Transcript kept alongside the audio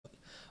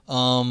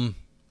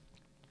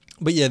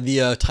But yeah,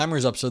 the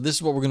timer's up. So this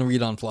is what we're going to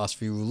read on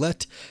Philosophy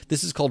Roulette.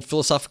 This is called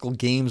Philosophical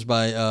Games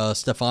by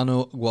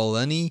Stefano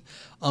Gualeni.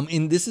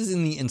 And this is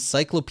in the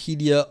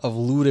Encyclopedia of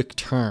Ludic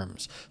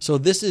Terms. So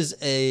this is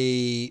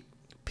a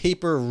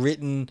paper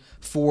written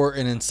for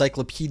an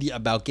encyclopedia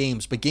about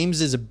games. But games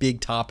is a big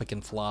topic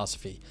in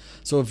philosophy.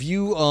 So if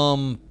you,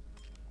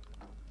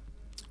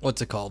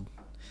 what's it called?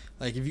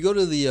 Like if you go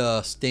to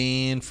the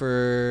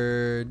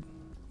Stanford,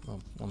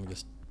 let me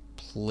just,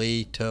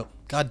 Plato,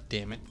 god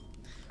damn it.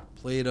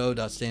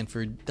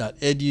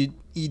 Plato.stanford.edu,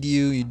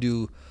 you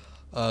do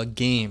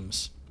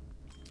games.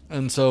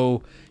 And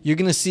so you're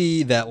going to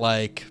see that,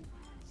 like,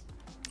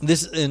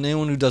 this, and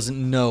anyone who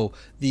doesn't know,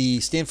 the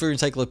Stanford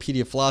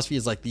Encyclopedia of Philosophy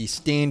is like the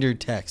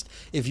standard text.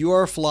 If you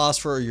are a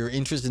philosopher or you're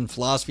interested in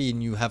philosophy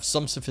and you have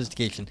some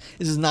sophistication,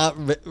 this is not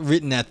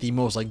written at the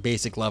most like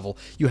basic level.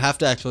 You have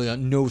to actually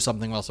know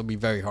something else. It'll be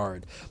very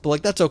hard. But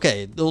like that's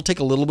okay. It'll take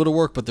a little bit of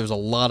work, but there's a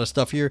lot of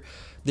stuff here.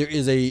 There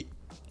is a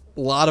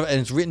lot of, and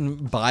it's written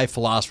by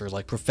philosophers,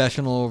 like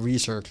professional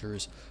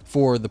researchers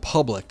for the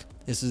public.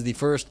 This is the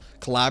first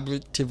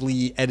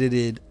collaboratively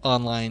edited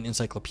online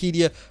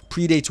encyclopedia,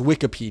 predates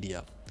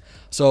Wikipedia.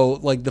 So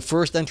like the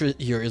first entry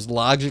here is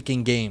logic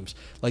in games.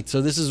 Like, so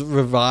this is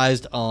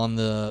revised on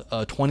the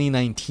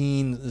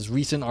 2019, this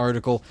recent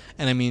article.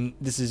 And I mean,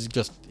 this is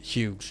just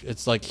huge.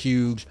 It's like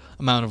huge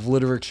amount of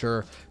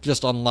literature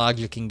just on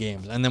logic in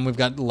games. And then we've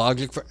got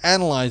logic for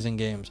analyzing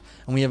games.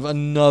 And we have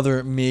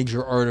another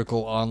major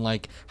article on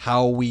like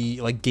how we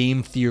like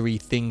game theory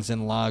things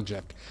in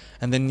logic.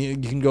 And then you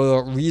can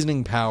go to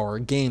reasoning power,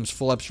 games,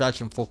 full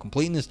abstraction, full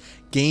completeness,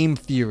 game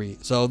theory.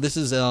 So this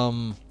is,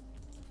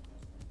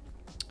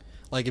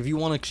 like if you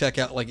want to check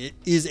out, like it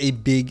is a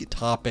big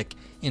topic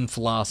in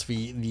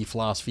philosophy, the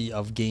philosophy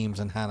of games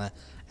and how to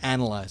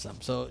analyze them.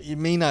 So it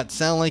may not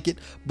sound like it,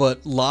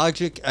 but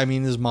logic, I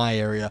mean, this is my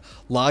area.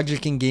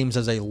 Logic in games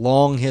has a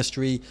long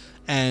history.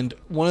 And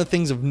one of the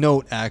things of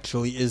note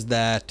actually is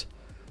that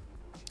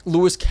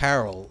Lewis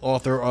Carroll,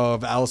 author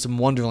of Alice in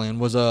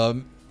Wonderland, was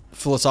a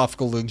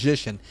philosophical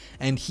logician,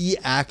 and he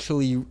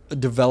actually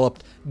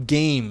developed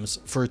games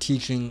for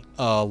teaching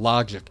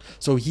logic.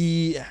 So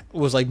he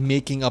was like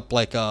making up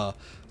like kind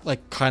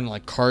of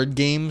like card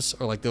games,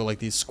 or like they're like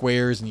these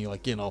squares, and you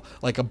like, you know,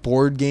 like a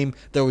board game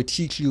that would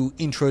teach you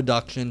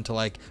introduction to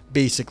like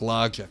basic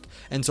logic.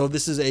 And so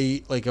this is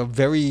a like a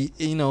very,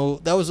 you know,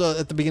 that was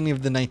at the beginning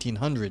of the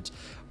 1900s.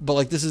 But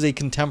like this is a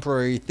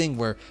contemporary thing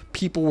where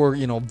people were,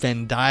 you know,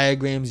 Venn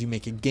diagrams, you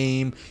make a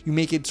game, you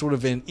make it sort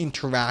of an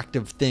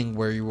interactive thing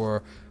where you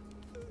are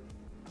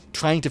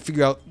trying to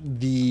figure out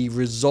the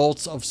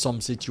results of some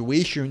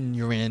situation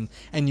you're in,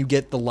 and you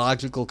get the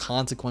logical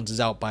consequences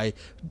out by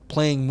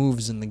playing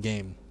moves in the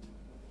game.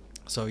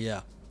 So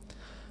yeah.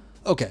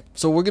 Okay,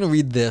 so we're going to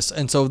read this.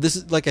 And so this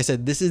is, like I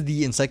said, this is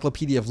the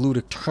Encyclopedia of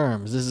Ludic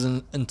Terms. This is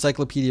an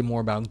encyclopedia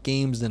more about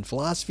games than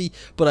philosophy,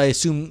 but I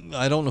assume,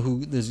 I don't know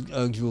who this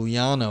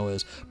Giuliano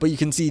is, but you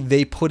can see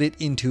they put it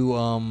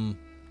into,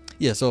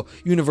 yeah, so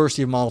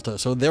University of Malta.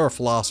 So they're a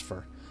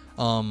philosopher,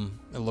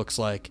 it looks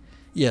like.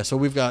 Yeah, so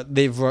we've got,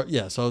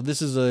 yeah, so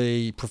this is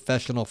a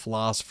professional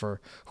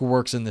philosopher who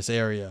works in this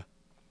area.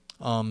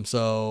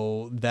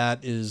 So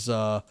that is,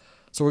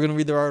 so we're going to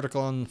read their article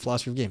on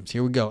philosophy of games.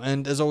 Here we go.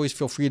 And as always,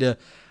 feel free to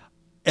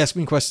ask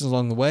me questions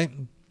along the way.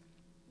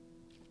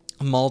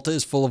 Malta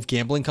is full of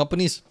gambling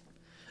companies.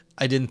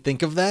 I didn't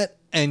think of that.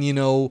 And, you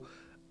know,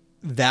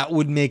 that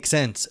would make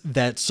sense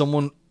that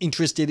someone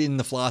interested in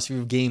the philosophy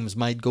of games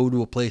might go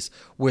to a place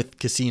with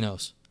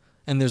casinos.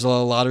 And there's a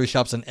lot of lottery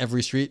shops on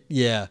every street.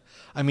 Yeah.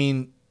 I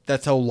mean,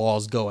 that's how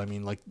laws go. I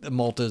mean, like,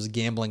 Malta is a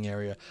gambling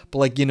area. But,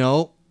 like, you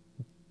know,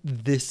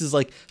 this is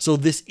like, so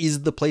this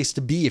is the place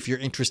to be if you're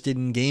interested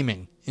in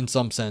gaming in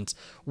some sense,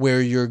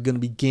 where you're going to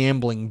be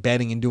gambling,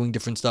 betting, and doing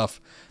different stuff.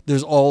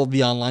 There's all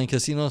the online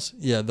casinos.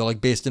 Yeah, they're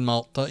like based in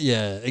Malta.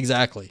 Yeah,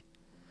 exactly.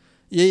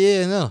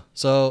 Yeah, no.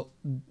 So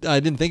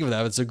I didn't think of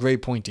that. It's a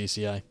great point,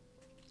 DCI.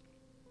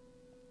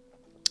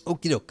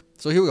 Okie doke.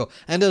 So here we go.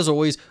 And as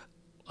always,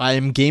 I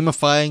am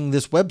gamifying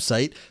this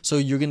website, so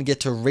you're going to get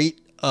to rate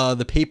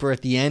the paper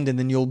at the end, and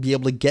then you'll be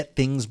able to get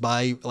things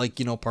by, like,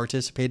 you know,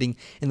 participating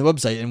in the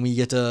website, and we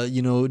get to,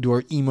 you know, do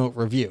our emote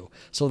review.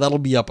 So that'll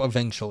be up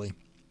eventually.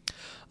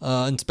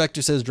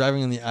 Inspector says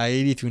driving on the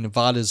I-80 through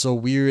Nevada is so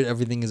weird.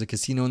 Everything is a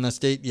casino in that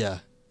state. Yeah.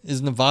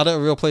 Is Nevada a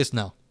real place?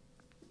 No.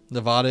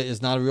 Nevada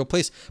is not a real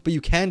place, but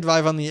you can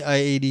drive on the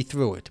I-80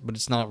 through it, but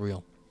it's not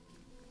real.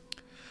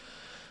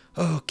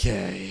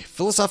 Okay.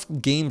 Philosophical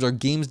games are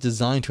games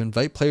designed to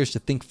invite players to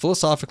think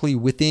philosophically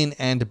within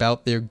and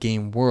about their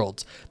game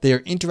worlds. They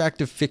are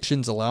interactive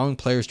fictions allowing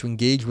players to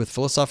engage with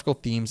philosophical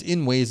themes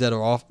in ways that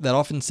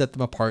often set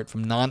them apart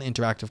from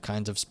non-interactive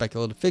kinds of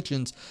speculative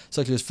fictions,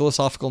 such as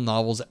philosophical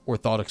novels or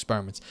thought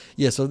experiments.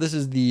 Yeah, so this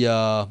is the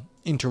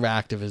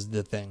interactive is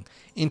the thing.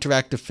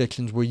 Interactive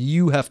fictions where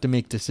you have to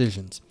make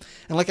decisions.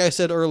 And like I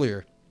said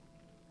earlier,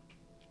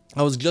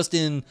 I was just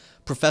in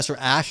Professor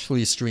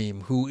Ashley's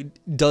stream, who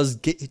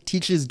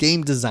teaches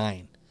game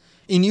design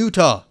in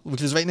Utah,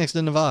 which is right next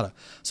to Nevada.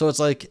 So it's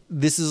like,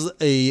 this is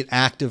an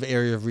active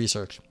area of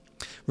research.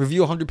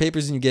 Review 100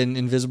 papers and you get an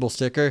invisible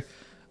sticker.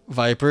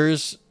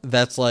 Vipers,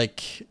 that's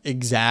like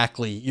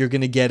exactly. You're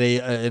gonna get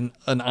an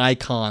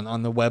icon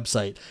on the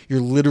website. You're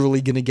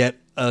literally gonna get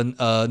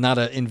not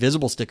an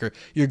invisible sticker.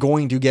 You're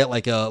going to get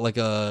like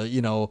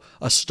a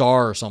a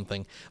star or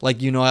something.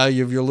 Like, you know how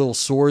you have your little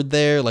sword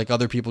there. Like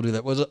other people do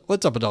that.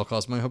 What's up, Adult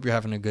Cosmo? I hope you're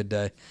having a good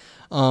day.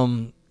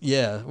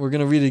 Yeah, we're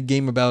gonna read a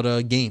game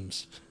about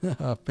games,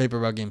 paper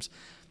about games.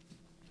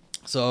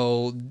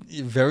 So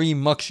very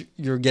much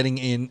you're getting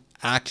an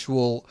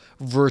actual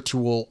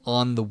virtual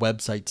on the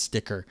website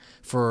sticker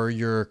for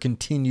your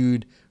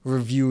continued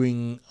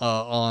reviewing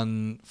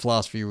on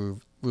Philosophy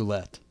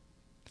Roulette.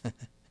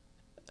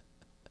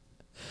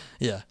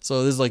 Yeah,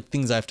 so there's like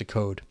things I have to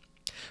code.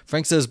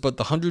 Frank says, but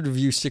the 100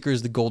 review sticker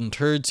is the golden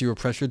turd, so you were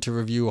pressured to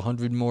review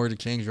 100 more to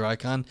change your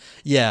icon.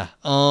 Yeah,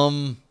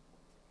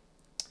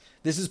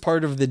 this is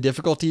part of the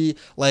difficulty.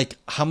 Like,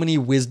 how many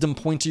wisdom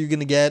points are you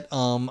going to get?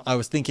 I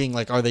was thinking,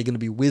 like, are they going to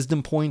be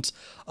wisdom points?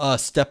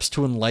 Steps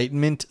to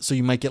enlightenment. So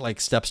you might get, like,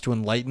 steps to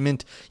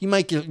enlightenment. You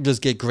might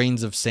just get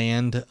grains of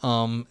sand,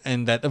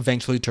 and that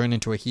eventually turn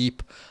into a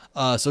heap.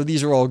 So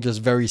these are all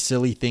just very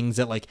silly things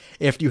that, like,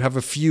 if you have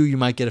a few, you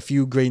might get a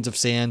few grains of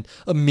sand,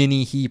 a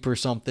mini heap or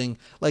something,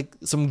 like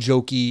some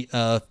jokey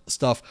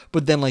stuff.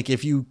 But then, like,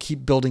 if you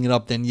keep building it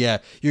up, then yeah,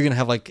 you're gonna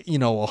have, like,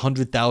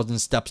 100,000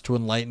 steps to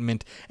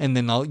enlightenment, and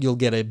then you'll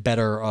get a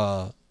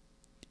better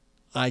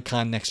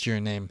icon next to your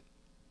name.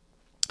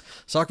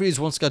 Socrates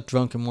once got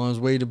drunk and on his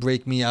way to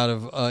break me out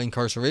of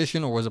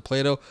incarceration, or was it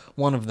Plato?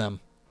 One of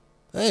them.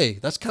 Hey,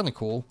 that's kind of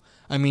cool.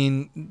 I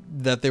mean,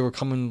 that they were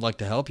coming, like,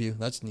 to help you.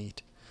 That's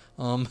neat.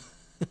 I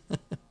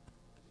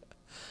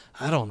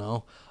don't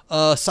know.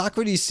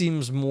 Socrates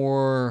seems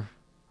more...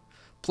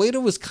 Plato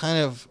was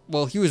kind of...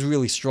 Well, he was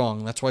really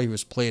strong. That's why he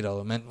was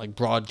Plato. It meant, like,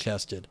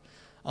 broad-chested.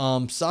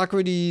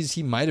 Socrates,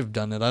 he might have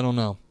done it. I don't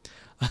know.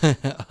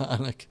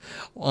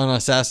 on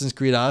Assassin's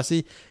Creed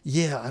Odyssey?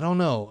 Yeah, I don't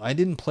know. I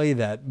didn't play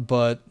that,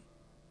 but...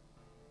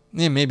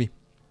 Yeah, maybe.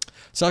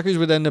 Socrates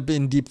would end up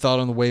in deep thought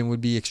on the way and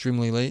would be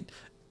extremely late.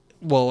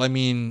 Well, I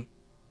mean...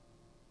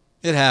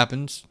 It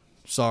happens.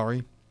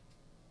 Sorry.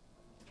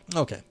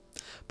 Okay.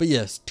 But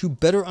yes, to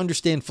better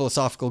understand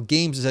philosophical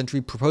games, this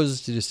entry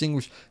proposes to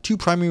distinguish two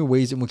primary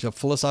ways in which a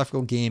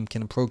philosophical game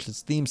can approach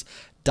its themes: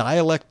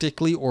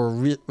 dialectically or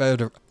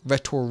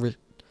rhetorically.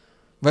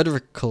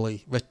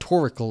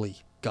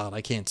 God,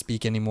 I can't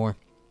speak anymore.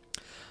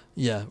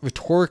 Yeah,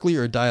 rhetorically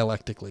or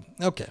dialectically.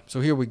 Okay,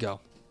 so here we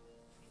go.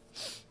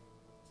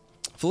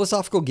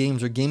 Philosophical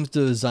games are games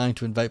designed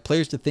to invite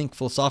players to think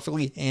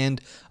philosophically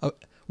and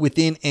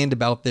within and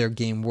about their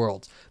game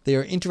worlds. They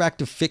are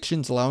interactive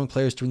fictions allowing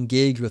players to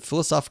engage with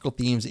philosophical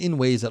themes in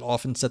ways that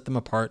often set them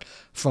apart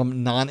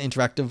from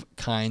non-interactive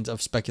kinds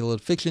of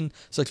speculative fiction,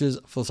 such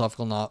as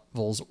philosophical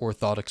novels or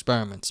thought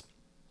experiments.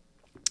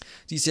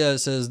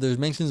 DCS says there's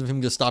mentions of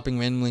him just stopping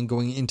randomly and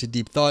going into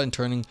deep thought and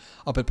turning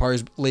up at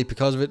parties late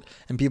because of it,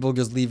 and people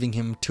just leaving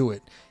him to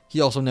it. He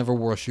also never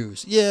wore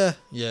shoes. Yeah.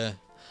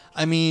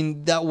 I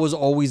mean, that was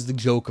always the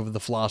joke of the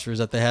philosophers,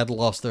 that they had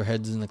lost their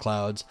heads in the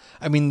clouds.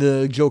 I mean,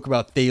 the joke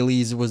about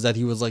Thales was that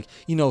he was, like,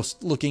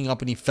 looking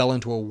up and he fell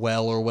into a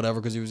well or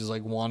whatever because he was just,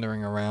 like,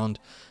 wandering around.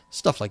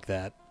 Stuff like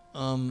that.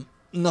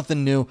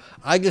 Nothing new.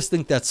 I just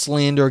think that's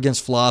slander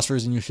against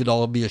philosophers, and you should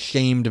all be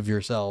ashamed of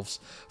yourselves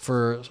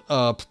for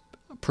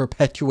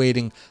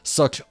perpetuating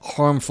such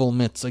harmful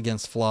myths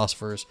against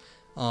philosophers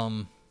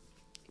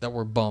that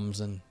were bums,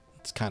 and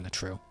it's kind of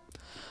true.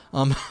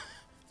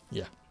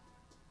 Yeah.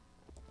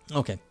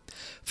 Okay.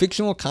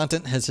 Fictional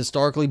content has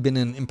historically been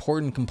an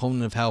important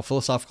component of how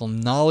philosophical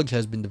knowledge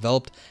has been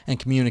developed and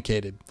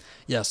communicated.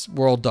 Yes,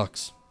 we're all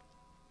ducks.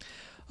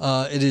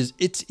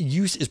 Its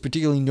use is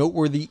particularly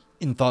noteworthy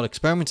in thought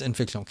experiments and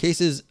fictional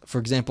cases. For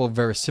example,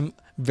 verisimilitude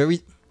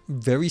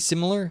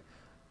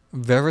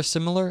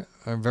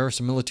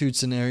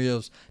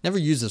scenarios. Never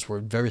use this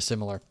word, very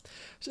similar.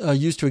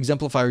 Used to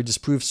exemplify or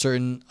disprove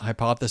certain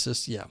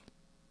hypotheses. Yeah.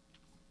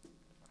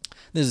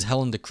 This is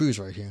Helen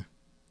DeCruz right here.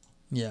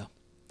 Yeah.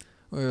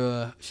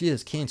 She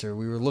has cancer.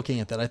 We were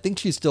looking at that. I think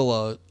she's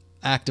still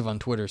active on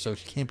Twitter, so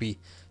she can't be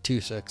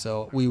too sick.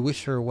 So we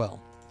wish her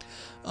well.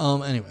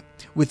 Anyway,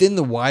 within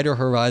the wider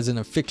horizon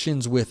of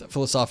fictions with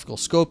philosophical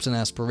scopes and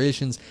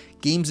aspirations,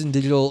 games and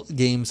digital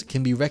games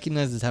can be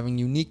recognized as having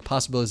unique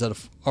possibilities that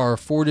are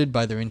afforded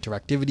by their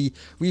interactivity,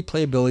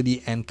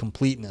 replayability, and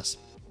completeness.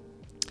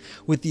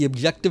 With the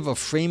objective of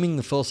framing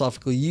the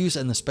philosophical use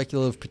and the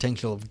speculative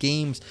potential of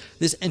games,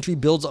 this entry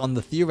builds on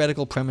the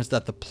theoretical premise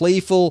that the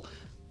playful,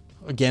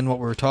 again, what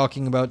we're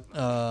talking about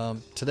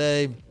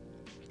today,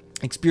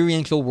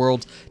 experiential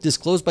worlds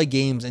disclosed by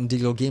games and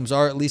digital games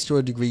are, at least to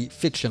a degree,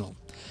 fictional.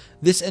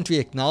 This entry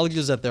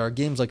acknowledges that there are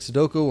games like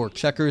Sudoku or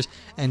checkers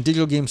and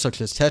digital games such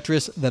as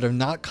Tetris that are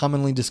not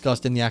commonly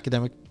discussed in the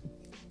academic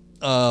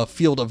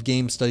field of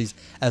game studies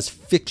as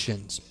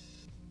fictions.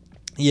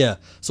 Yeah,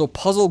 so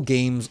puzzle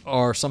games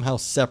are somehow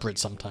separate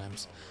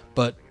sometimes,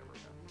 but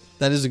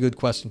that is a good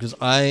question because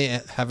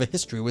I have a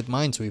history with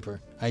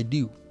Minesweeper. I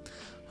do.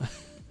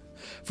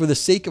 For the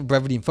sake of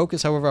brevity and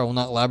focus, however, I will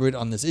not elaborate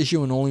on this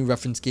issue and only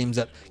reference games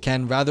that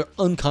can rather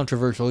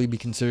uncontroversially be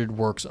considered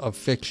works of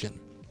fiction.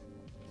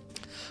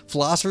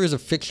 Philosophers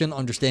of fiction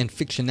understand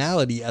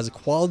fictionality as a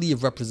quality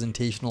of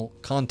representational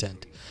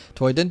content.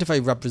 To identify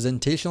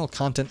representational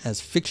content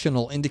as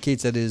fictional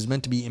indicates that it is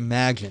meant to be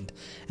imagined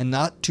and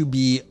not to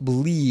be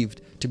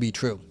believed to be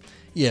true.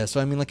 Yeah, so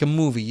I mean, like a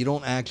movie, you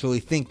don't actually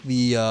think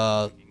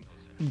the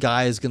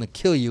guy is going to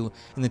kill you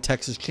in the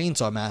Texas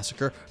Chainsaw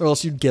Massacre, or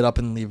else you'd get up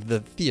and leave the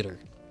theater.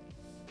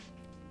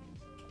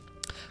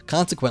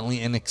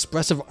 Consequently, an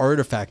expressive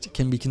artifact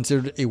can be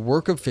considered a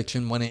work of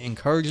fiction when it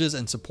encourages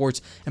and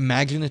supports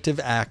imaginative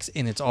acts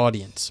in its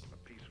audience.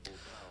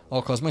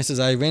 All Cosmic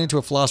says, I ran into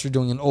a philosopher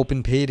doing an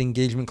open paid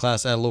engagement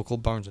class at a local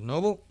Barnes &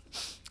 Noble.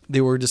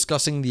 They were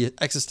discussing the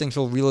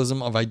existential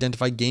realism of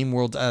identified game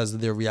worlds as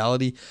their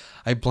reality.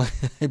 I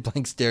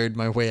blank stared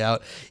my way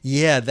out.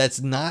 Yeah,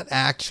 that's not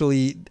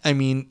actually, I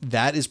mean,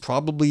 that is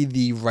probably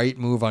the right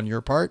move on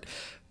your part.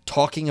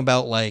 Talking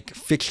about like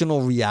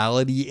fictional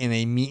reality in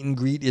a meet and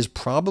greet is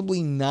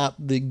probably not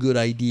the good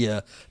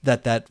idea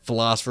that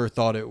philosopher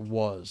thought it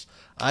was.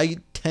 I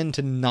tend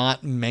to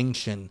not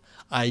mention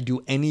I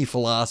do any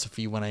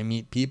philosophy when I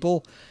meet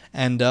people,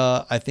 and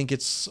I think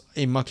it's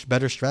a much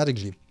better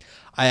strategy.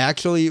 I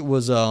actually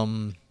was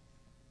when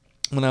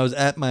I was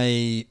at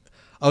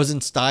I was in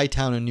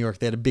Stuytown in New York.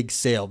 They had a big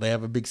sale. They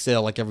have a big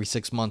sale like every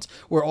 6 months,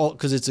 where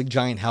because it's a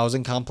giant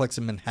housing complex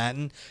in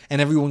Manhattan,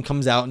 and everyone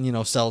comes out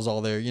and sells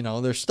all their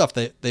their stuff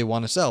that they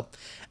want to sell.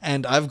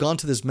 And I've gone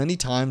to this many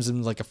times,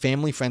 and like a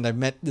family friend, I've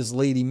met this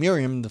lady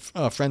Miriam, the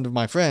friend of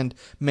my friend,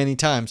 many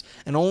times,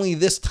 and only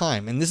this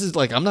time. And this is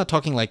like, I'm not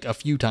talking like a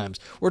few times.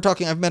 We're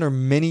talking I've met her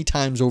many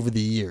times over the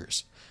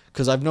years,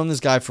 because I've known this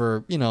guy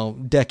for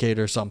decade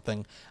or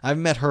something. I've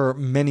met her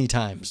many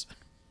times.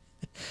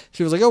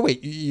 She was like, oh,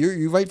 wait,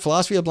 you write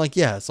philosophy? I'm like,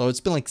 yeah. So it's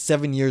been like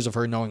 7 years of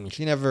her knowing me.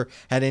 She never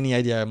had any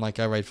idea I'm like,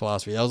 I write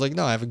philosophy. I was like,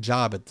 no, I have a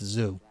job at the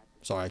zoo.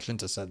 Sorry, I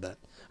shouldn't have said that.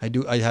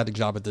 I had a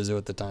job at the zoo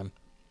at the time.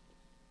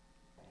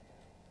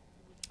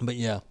 But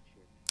yeah.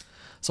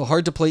 So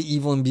hard to play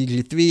evil in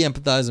BG3.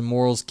 Empathize and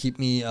morals keep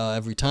me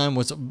every time.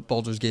 What's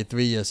Baldur's Gate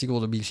 3? A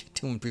sequel to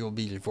BG2 and prequel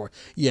BG4.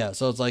 Yeah,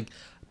 so it's like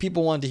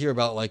people want to hear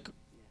about like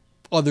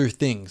other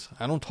things.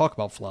 I don't talk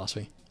about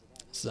philosophy.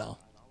 So...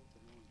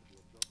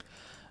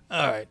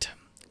 all right.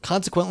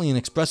 Consequently, an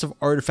expressive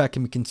artifact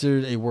can be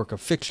considered a work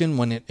of fiction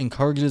when it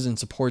encourages and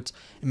supports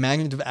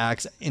imaginative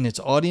acts in its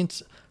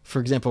audience. For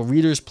example,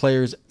 readers,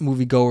 players,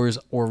 moviegoers,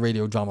 or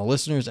radio drama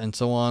listeners, and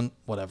so on,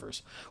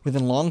 whatevers.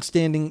 Within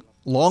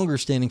longer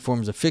standing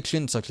forms of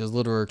fiction, such as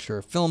literature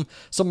or film,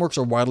 some works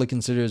are widely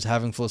considered as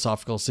having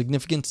philosophical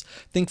significance.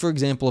 Think, for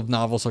example, of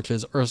novels such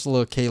as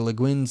Ursula K. Le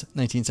Guin's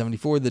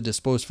 1974, The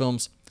Disposed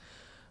Films.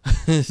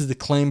 This is the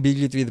claim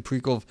BG3, the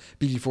prequel of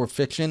BG4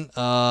 fiction.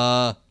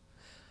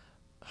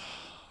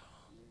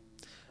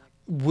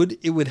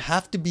 It would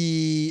have to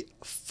be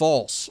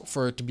false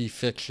for it to be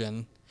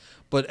fiction,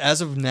 but as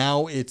of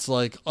now it's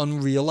like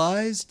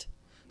unrealized,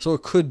 so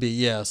it could be.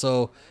 Yeah,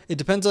 so it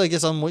depends, I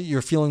guess, on what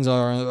your feelings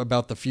are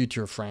about the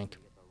future, Frank.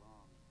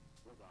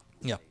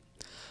 Yeah.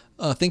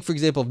 Think, for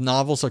example, of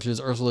novels such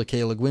as Ursula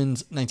K. Le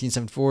Guin's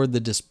 1974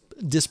 The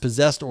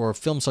Dispossessed, or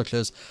films such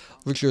as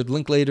Richard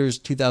Linklater's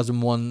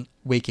 2001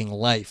 Waking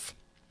Life.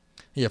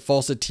 Yeah,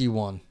 false at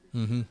T1.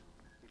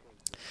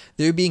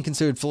 They're being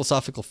considered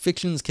philosophical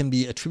fictions can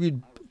be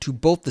attributed to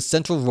both the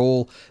central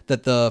role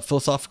that the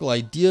philosophical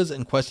ideas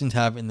and questions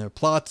have in their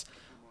plots,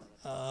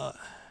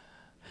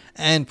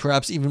 and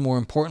perhaps even more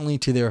importantly,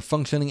 to their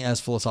functioning as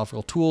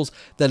philosophical tools,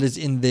 that is,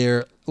 in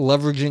their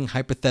leveraging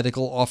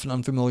hypothetical, often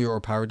unfamiliar or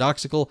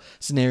paradoxical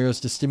scenarios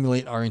to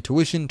stimulate our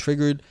intuition,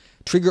 trigger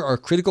our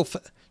critical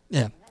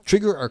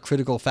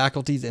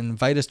faculties, and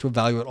invite us to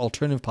evaluate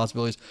alternative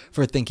possibilities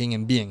for thinking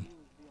and being.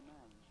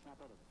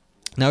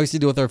 Now we see to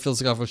deal with our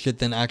philosophical shit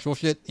than actual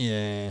shit?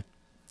 Yeah.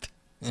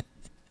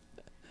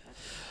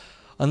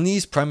 On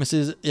these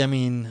premises, I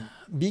mean,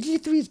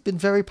 BG3 has been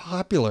very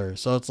popular,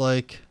 so it's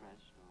like...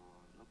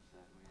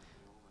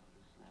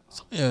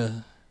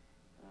 yeah,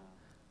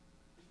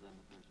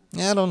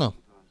 I don't know.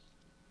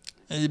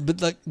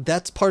 But like,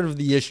 that's part of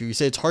the issue. You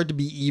say it's hard to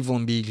be evil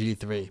in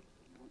BG3.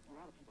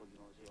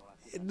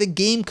 The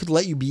game could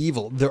let you be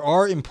evil. There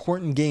are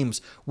important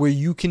games where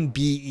you can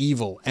be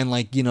evil, and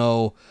like,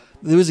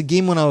 there was a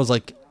game when I was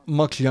like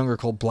much younger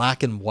called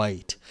Black and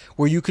White,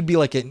 where you could be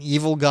like an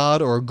evil god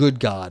or a good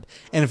god,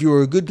 and if you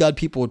were a good god,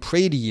 people would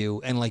pray to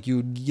you and like you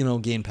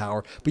would gain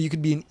power. But you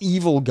could be an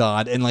evil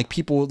god, and like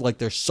people would, like,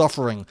 their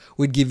suffering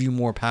would give you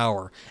more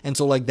power. And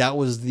so like that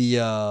was the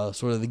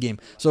sort of the game.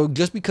 So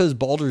just because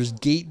Baldur's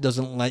Gate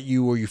doesn't let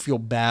you, or you feel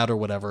bad or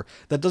whatever,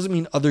 that doesn't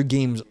mean other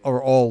games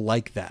are all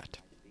like that.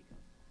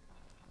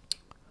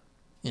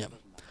 Yeah.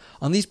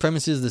 On these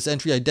premises, this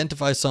entry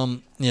identifies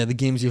some Yeah, the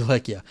games you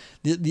like, yeah.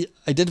 The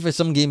identify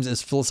some games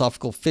as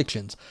philosophical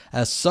fictions.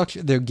 As such,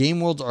 their game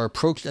worlds are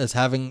approached as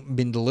having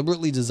been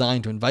deliberately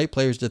designed to invite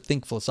players to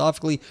think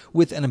philosophically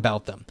with and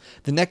about them.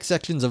 The next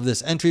sections of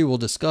this entry will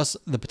discuss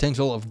the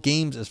potential of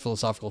games as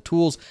philosophical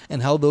tools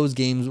and how those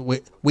games'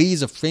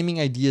 ways of framing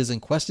ideas and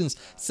questions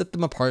set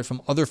them apart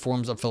from other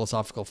forms of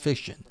philosophical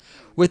fiction.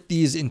 With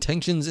these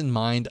intentions in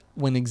mind,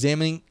 when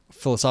examining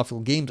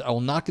philosophical games, I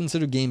will not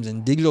consider games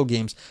and digital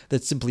games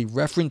that simply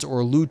reference or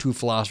allude to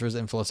philosophers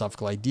and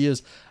philosophical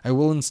ideas. I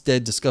will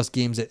instead discuss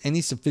games that any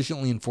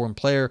sufficiently informed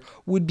player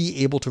would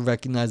be able to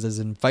recognize as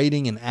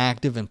inviting an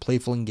active and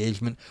playful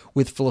engagement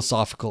with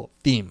philosophical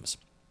themes.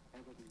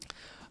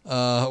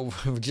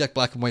 Reject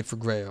black and white for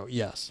Grayo,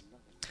 yes.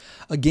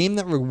 A game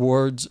that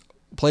rewards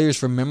players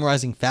for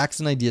memorizing facts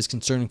and ideas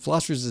concerning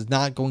philosophers is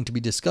not going to be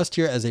discussed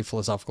here as a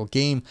philosophical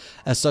game.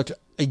 As such,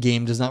 a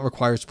game does not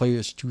require its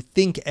players to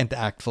think and to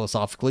act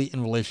philosophically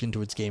in relation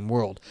to its game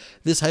world.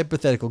 This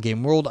hypothetical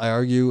game world, I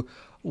argue,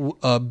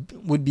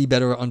 would be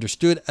better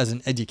understood as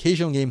an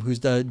educational game whose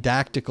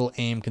didactical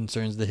aim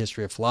concerns the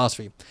history of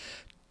philosophy.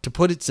 To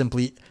put it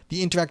simply,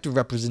 the interactive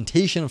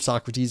representation of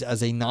Socrates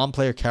as a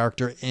non-player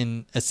character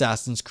in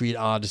Assassin's Creed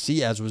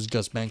Odyssey, as was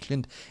just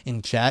mentioned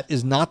in chat,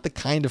 is not the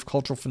kind of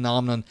cultural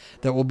phenomenon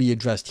that will be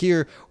addressed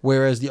here,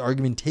 whereas the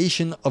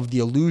argumentation of the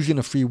illusion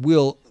of free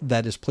will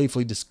that is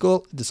playfully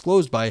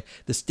disclosed by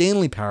the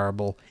Stanley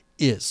Parable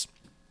is.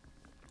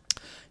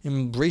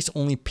 Embrace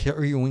only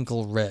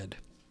periwinkle red.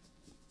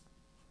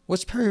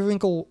 What's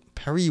periwinkle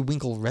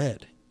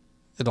red?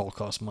 It all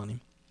costs money.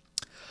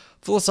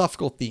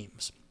 Philosophical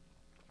themes.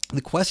 The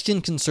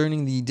question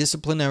concerning the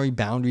disciplinary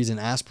boundaries and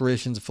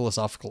aspirations of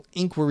philosophical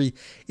inquiry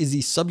is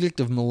the subject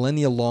of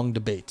millennia-long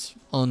debates,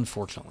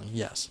 unfortunately,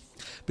 yes.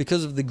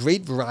 Because of the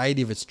great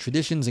variety of its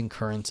traditions and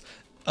currents,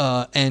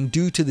 and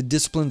due to the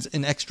discipline's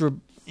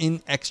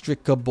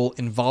inextricable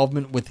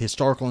involvement with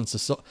historical and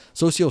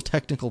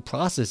socio-technical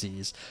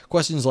processes,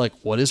 questions like,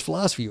 what is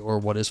philosophy, or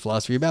what is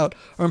philosophy about,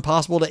 are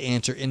impossible to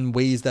answer in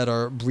ways that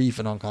are brief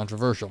and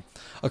uncontroversial.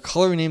 A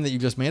color name that you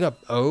just made up?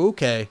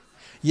 Okay.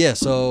 Yeah,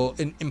 so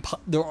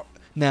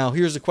now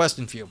here's a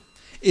question for you.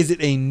 Is it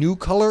a new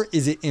color?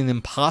 Is it an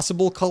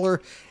impossible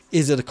color?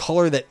 Is it a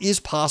color that is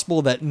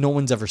possible that no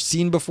one's ever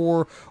seen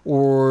before?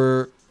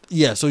 Or,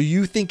 yeah, so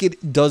you think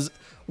it does,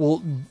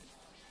 well,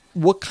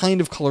 what kind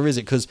of color is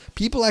it? Because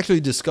people actually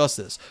discuss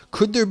this.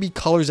 Could there be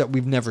colors that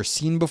we've never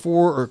seen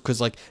before? Or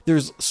because like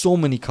there's so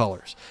many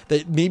colors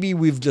that maybe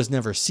we've just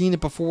never seen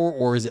it before?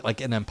 Or is it like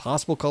an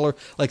impossible color?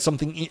 Like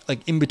something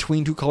like in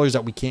between two colors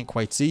that we can't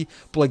quite see?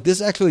 But like this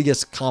actually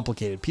gets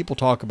complicated. People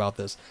talk about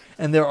this.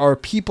 And there are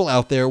people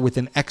out there with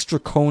an extra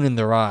cone in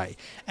their eye.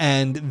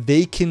 And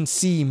they can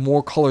see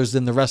more colors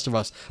than the rest of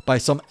us by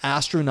some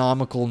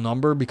astronomical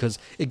number because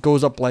it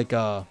goes up like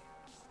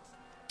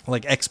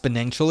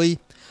exponentially.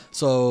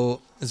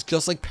 So it's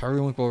just like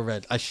periwinkle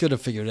red. I should have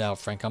figured it out,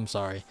 Frank. I'm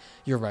sorry.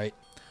 You're right.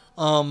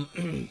 But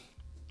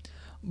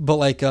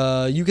like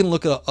you can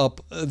look it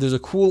up. There's a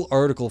cool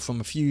article from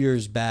a few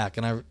years back,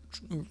 and I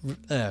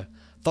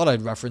thought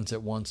I'd reference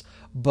it once.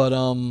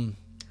 But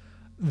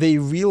they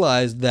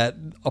realized that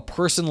a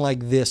person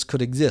like this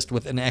could exist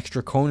with an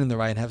extra cone in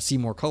their eye and see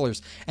more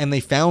colors, and they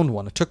found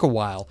one. It took a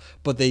while,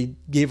 but they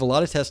gave a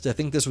lot of tests. I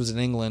think this was in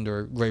England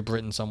or Great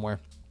Britain somewhere.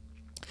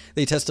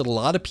 They tested a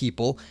lot of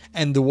people,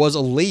 and there was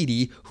a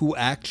lady who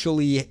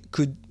actually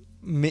could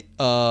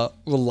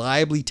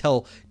reliably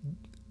tell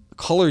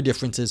color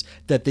differences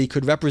that they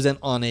could represent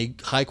on a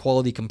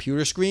high-quality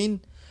computer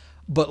screen,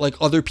 but like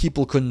other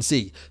people couldn't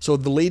see. So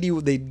the lady,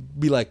 they'd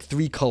be like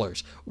 3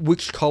 colors.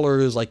 Which color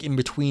is like in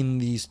between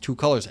these 2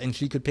 colors? And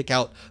she could pick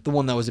out the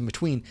one that was in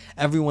between.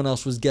 Everyone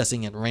else was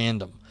guessing at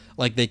random.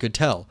 Like they could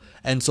tell.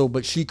 And so,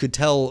 but she could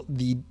tell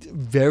the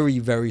very,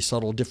 very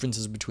subtle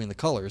differences between the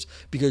colors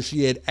because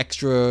she had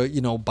extra,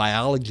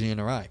 biology in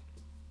her eye.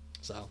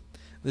 So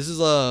this is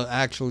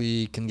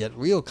actually can get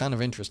real kind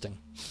of interesting.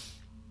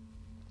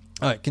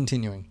 All right,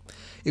 continuing.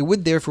 It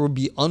would therefore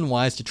be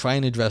unwise to try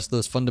and address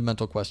those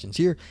fundamental questions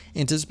here,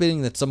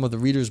 anticipating that some of the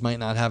readers might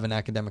not have an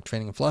academic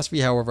training in philosophy.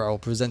 However, I will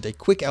present a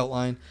quick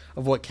outline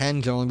of what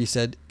can generally be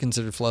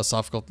considered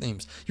philosophical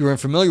themes. You are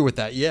unfamiliar with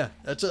that? Yeah,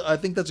 I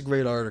think that's a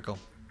great article.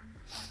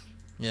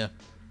 Yeah.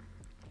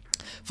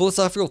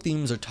 Philosophical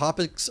themes are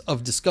topics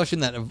of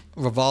discussion that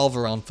revolve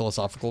around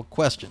philosophical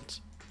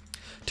questions.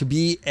 To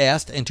be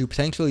asked and to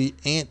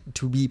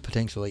be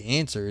potentially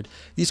answered,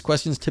 these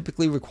questions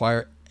typically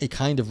require a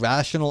kind of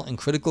rational and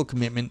critical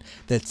commitment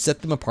that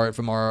set them apart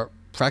from our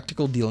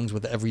practical dealings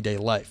with everyday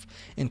life.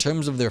 In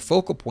terms of their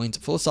focal points,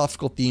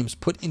 philosophical themes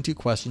put into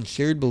question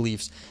shared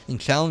beliefs and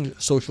challenge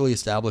socially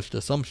established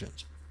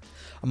assumptions.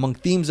 Among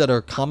themes that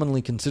are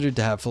commonly considered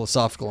to have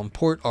philosophical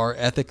import are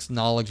ethics,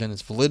 knowledge and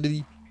its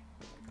validity,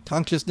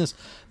 consciousness,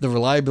 the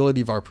reliability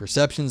of our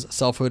perceptions,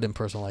 selfhood and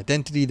personal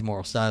identity, the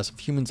moral status of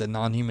humans and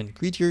non-human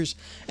creatures,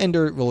 and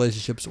their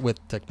relationships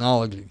with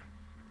technology.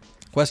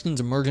 Questions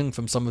emerging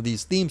from some of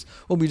these themes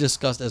will be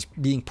discussed as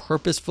being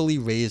purposefully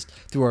raised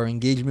through our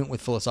engagement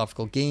with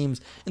philosophical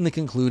games in the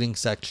concluding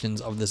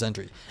sections of this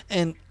entry.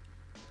 And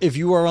if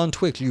you are on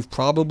Twitch, you've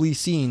probably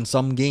seen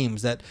some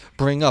games that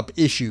bring up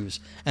issues.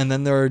 And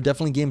then there are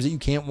definitely games that you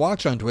can't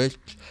watch on Twitch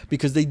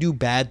because they do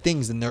bad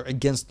things and they're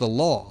against the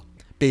law,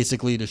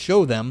 basically, to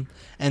show them.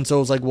 And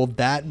so it's like, well,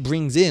 that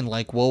brings in,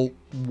 like, well,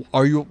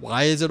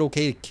 why is it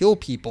okay to kill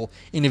people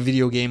in a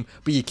video game,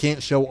 but you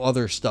can't show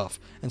other stuff?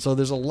 And so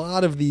there's a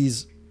lot of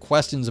these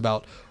questions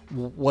about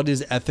what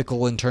is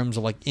ethical in terms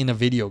of, like, in a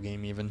video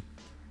game even.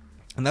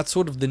 And that's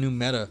sort of the new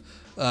meta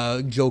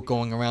joke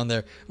going around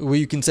there, where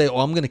you can say, oh,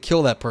 I'm going to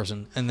kill that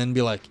person, and then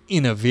be like,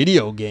 in a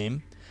video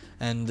game.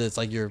 And it's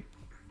like you're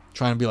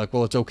trying to be like,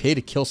 well, it's okay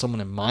to kill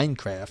someone in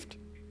Minecraft.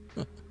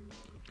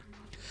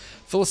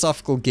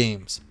 Philosophical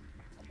games.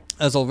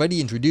 As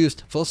already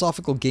introduced,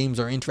 philosophical games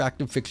are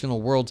interactive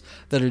fictional worlds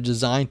that are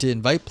designed to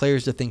invite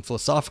players to think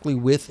philosophically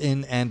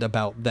within and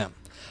about them.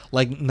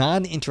 Like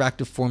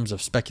non-interactive forms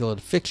of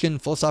speculative fiction,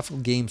 philosophical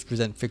games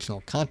present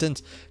fictional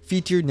contents,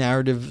 feature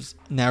narrative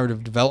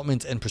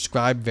developments, and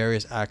prescribe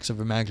various acts of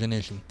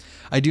imagination.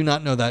 I do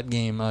not know that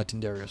game,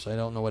 Tindarius. I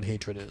don't know what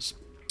hatred is.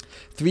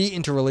 3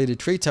 interrelated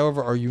traits,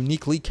 however, are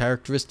uniquely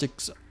characteristic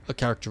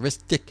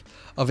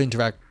of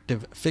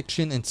interactive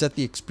fiction and set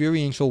the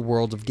experiential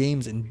worlds of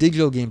games and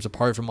digital games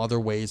apart from other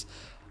ways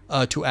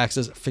to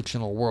access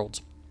fictional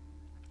worlds.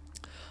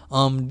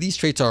 These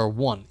traits are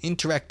 1.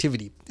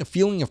 Interactivity. A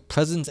feeling of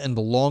presence and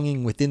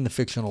belonging within the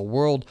fictional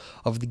world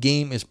of the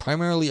game is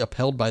primarily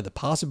upheld by the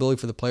possibility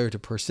for the player to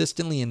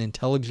persistently and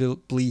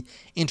intelligibly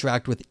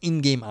interact with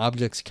in-game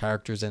objects,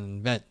 characters,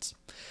 and events.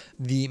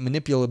 The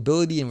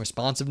manipulability and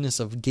responsiveness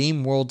of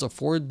game worlds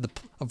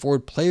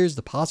afford players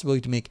the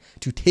possibility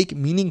to take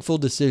meaningful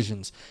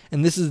decisions.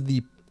 And this is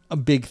a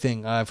big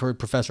thing. I've heard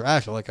Professor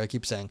Asher, like I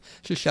keep saying,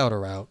 just shout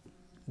her out.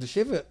 Does she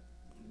have a...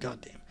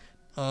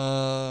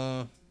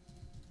 Goddamn.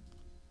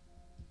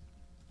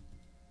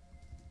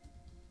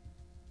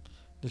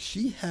 Does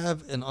she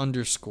have an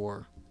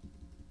underscore?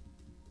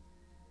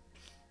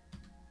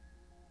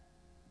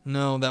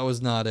 No, that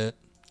was not it.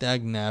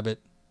 Dag nabbit.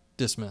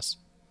 Dismiss.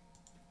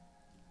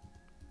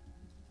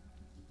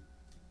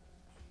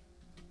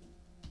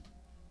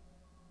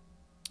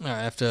 Alright,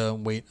 I have to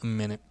wait a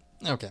minute.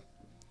 Okay.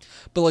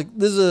 But like,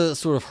 this is a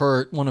sort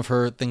of one of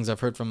her things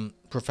I've heard from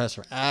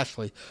Professor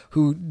Ashley,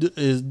 who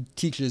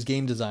teaches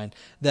game design,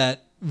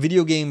 that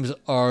video games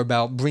are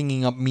about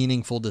bringing up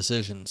meaningful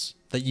decisions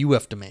that you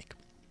have to make.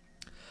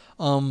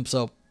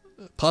 So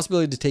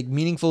possibility to take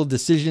meaningful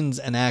decisions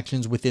and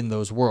actions within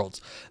those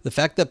worlds. The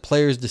fact that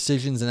players'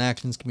 decisions and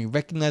actions can be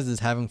recognized as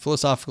having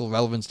philosophical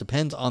relevance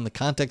depends on the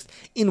context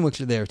in which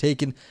they are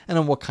taken and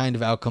on what kind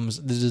of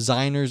outcomes the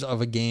designers of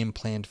a game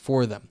planned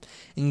for them.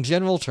 In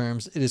general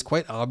terms, it is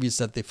quite obvious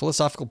that the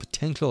philosophical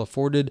potential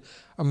afforded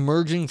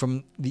emerging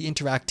from the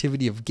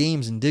interactivity of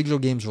games and digital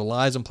games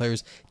relies on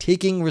players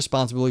taking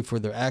responsibility for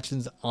their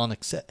actions on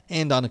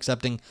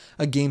accepting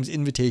a game's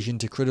invitation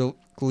to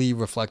critically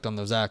reflect on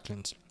those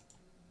actions.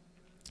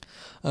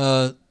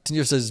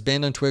 Tinio says,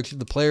 banned on Twitch,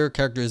 the player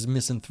character is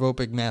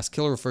misanthropic mass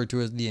killer, referred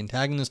to as the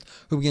antagonist,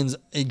 who begins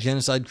a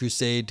genocide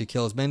crusade to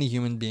kill as many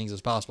human beings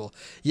as possible.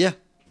 Yeah,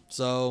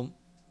 so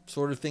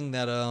sort of thing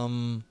that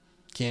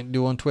can't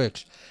do on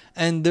Twitch.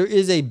 And there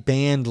is a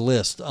banned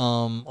list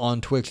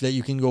on Twitch that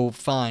you can go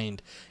find.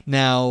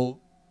 Now,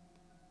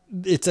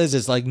 it says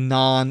it's like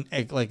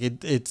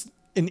it's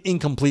an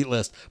incomplete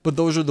list, but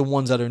those are the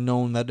ones that are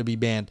known that to be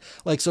banned.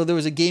 Like, so there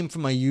was a game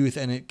from my youth,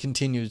 and it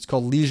continued. It's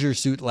called Leisure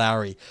Suit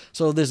Larry.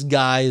 So this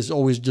guy is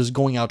always just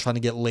going out trying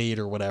to get laid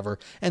or whatever.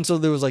 And so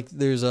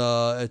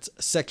it's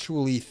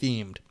sexually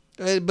themed,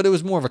 but it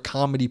was more of a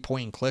comedy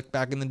point and click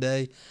back in the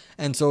day.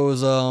 And so it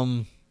was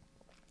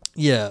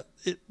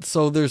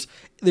so there's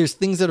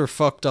things that are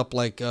fucked up,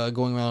 like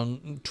going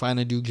around trying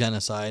to do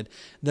genocide.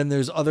 Then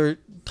there's other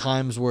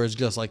times where it's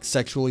just like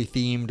sexually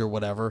themed or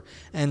whatever,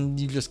 and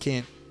you just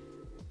can't.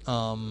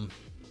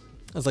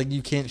 It's like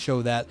you can't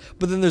show that.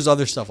 But then there's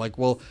other stuff like,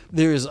 well,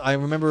 I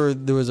remember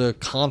there was a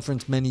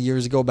conference many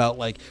years ago about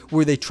like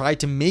where they tried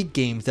to make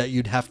games that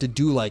you'd have to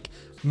do like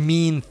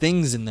mean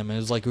things in them.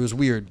 And it was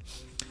weird.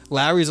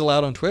 Larry's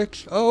allowed on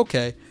Twitch? Oh,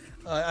 okay.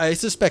 I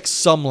suspect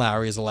some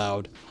Larry is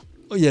allowed.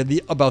 Oh, yeah,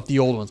 about the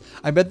old ones.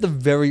 I bet the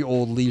very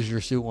old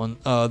Leisure Suit one,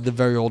 the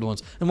very old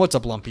ones. And what's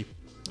up, Lumpy?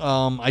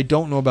 I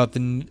don't know about the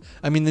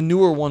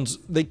newer ones.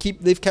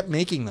 They've kept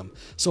making them.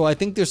 So I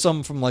think there's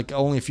some from like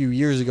only a few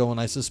years ago,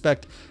 and I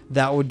suspect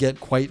that would get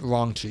quite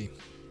raunchy.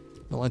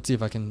 But let's see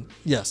if I can.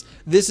 Yes,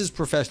 this is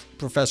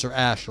Professor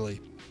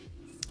Ashley.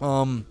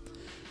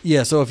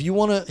 Yeah. So if you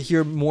want to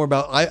hear more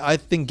about, I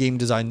think game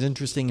design is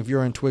interesting. If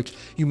you're on Twitch,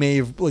 you may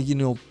have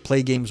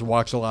play games,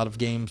 watch a lot of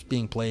games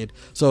being played.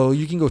 So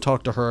you can go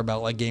talk to her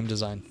about like game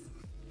design.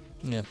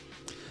 Yeah.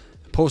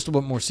 Postal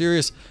but more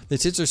serious. The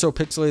tits are so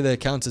pixelated that it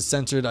counts as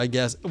censored, I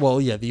guess.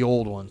 Well, yeah, the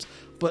old ones.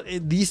 But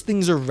these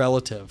things are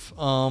relative.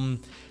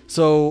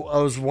 So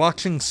I was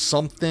watching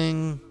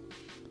something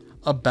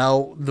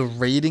about the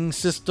rating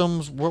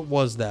systems. What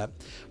was that?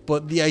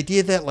 But the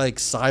idea that like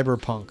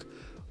Cyberpunk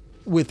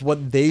with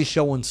what they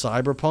show in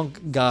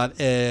Cyberpunk got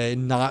a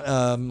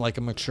not like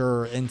a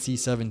mature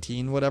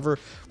NC-17 whatever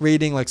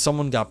rating. Like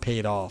someone got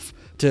paid off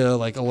to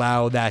like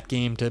allow that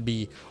game to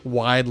be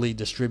widely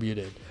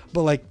distributed.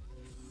 But like,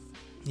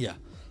 yeah.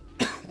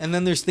 And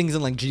then there's things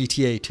in like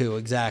GTA too,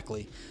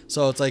 exactly.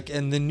 So it's like,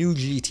 and the new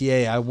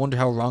GTA, I wonder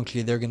how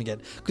raunchy they're gonna get,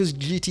 because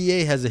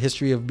GTA has a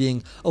history of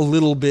being a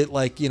little bit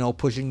like, you know,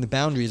 pushing the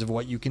boundaries of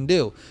what you can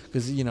do,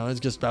 because, you know, it's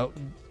just about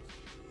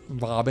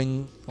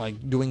robbing,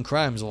 like doing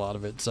crimes, a lot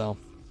of it. So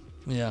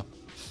yeah.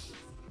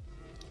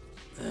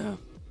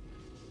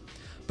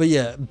 But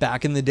yeah,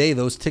 back in the day,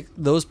 those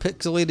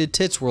pixelated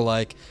tits were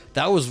like,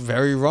 that was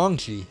very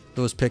raunchy,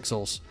 those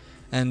pixels.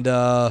 And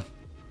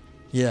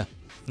yeah,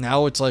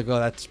 now it's like, oh,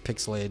 that's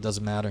pixelated, it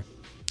doesn't matter.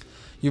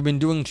 You've been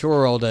doing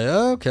chore all day.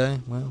 Oh, okay,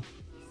 well,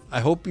 I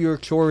hope your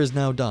chore is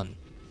now done.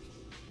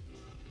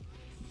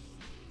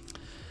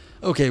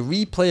 Okay,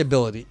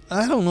 replayability.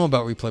 I don't know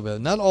about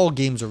replayability. Not all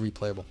games are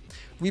replayable.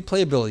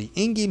 Replayability.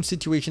 In-game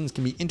situations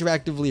can be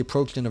interactively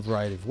approached in a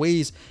variety of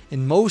ways.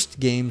 In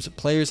most games,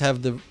 players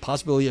have the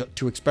possibility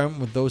to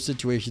experiment with those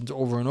situations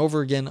over and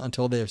over again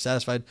until they are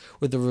satisfied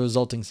with the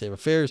resulting state of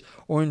affairs,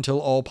 or until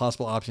all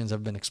possible options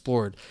have been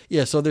explored.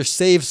 Yeah, so they're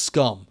save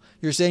scum.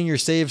 You're saying you're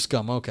save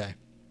scum. Okay.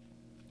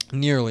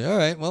 Nearly. All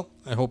right, well,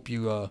 I hope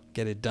you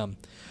get it done.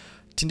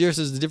 Tindera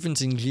says the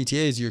difference in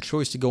GTA is your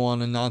choice to go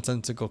on a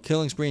nonsensical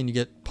killing spree and you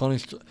get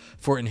punished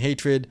for it in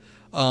hatred.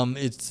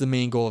 It's the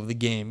main goal of the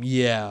game.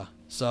 Yeah.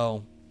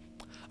 So,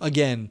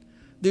 again,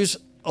 there's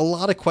a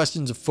lot of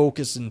questions of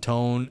focus and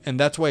tone, and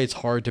that's why it's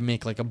hard to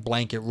make like a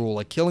blanket rule.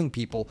 Like killing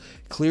people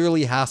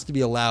clearly has to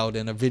be allowed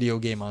in a video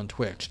game on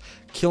Twitch.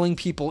 Killing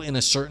people in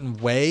a certain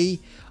way,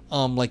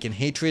 like in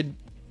hatred,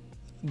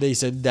 they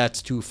said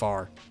that's too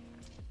far.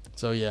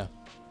 So yeah.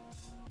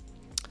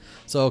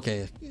 So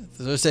okay,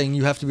 they're saying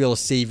you have to be able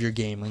to save your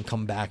game and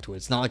come back to it.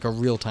 It's not like a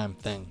real-time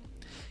thing.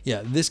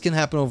 Yeah, this can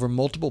happen over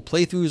multiple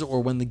playthroughs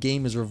or when the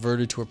game is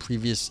reverted to a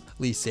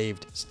previously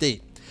saved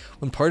state.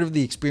 When part of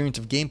the experience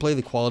of gameplay,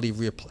 the quality of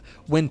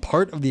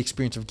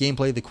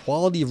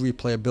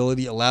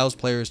replayability allows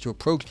players to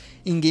approach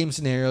in-game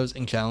scenarios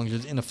and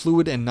challenges in a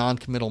fluid and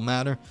non-committal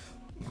manner.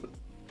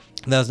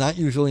 That is not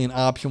usually an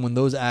option when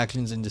those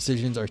actions and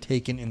decisions are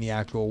taken in the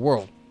actual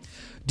world.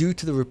 Due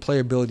to the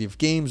replayability of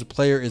games, a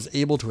player is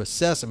able to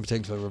assess and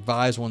potentially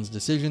revise one's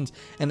decisions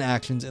and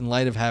actions in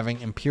light of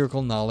having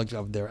empirical knowledge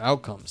of their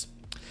outcomes.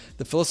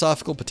 The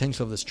philosophical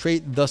potential of this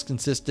trait thus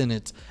consists in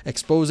its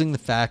exposing the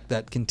fact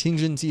that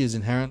contingency is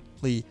inherent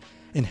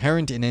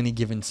in any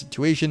given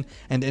situation,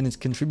 and in its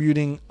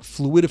contributing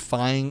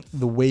fluidifying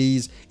the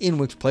ways in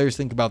which players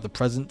think about the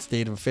present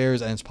state of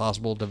affairs and its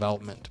possible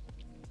development.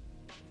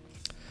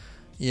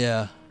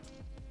 Yeah.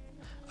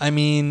 I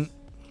mean,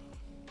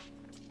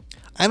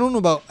 I don't know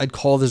about, I'd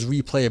call this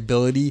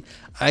replayability.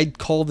 I'd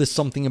call this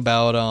something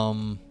about,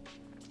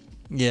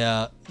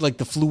 yeah, like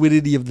the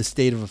fluidity of the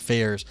state of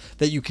affairs,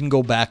 that you can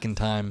go back in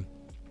time.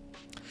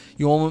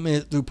 You almost made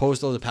it through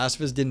Postal. The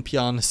pacifist didn't pee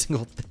on a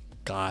single thing.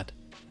 God.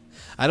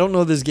 I don't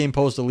know this game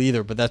Postal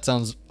either, but that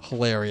sounds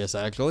hilarious,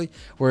 actually.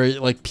 Where,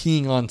 like,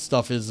 peeing on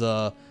stuff is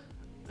a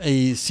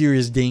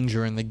serious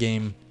danger in the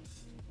game.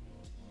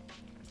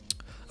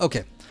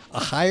 Okay.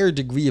 A higher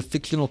degree of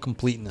fictional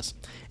completeness.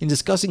 In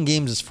discussing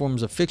games as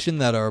forms of fiction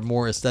that are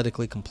more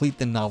aesthetically complete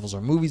than novels or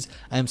movies,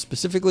 I am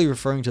specifically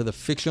referring to the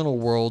fictional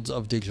worlds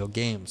of digital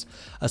games.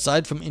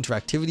 Aside from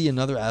interactivity,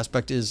 another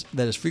aspect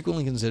that is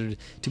frequently considered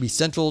to be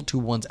central to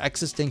one's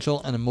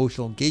existential and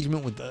emotional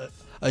engagement with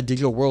a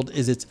digital world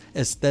is its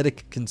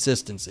aesthetic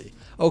consistency.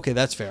 Okay,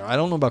 that's fair. I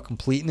don't know about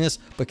completeness,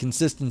 but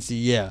consistency,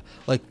 yeah.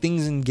 Like,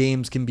 things in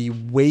games can be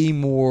way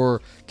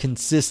more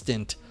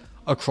consistent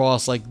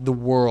across, like, the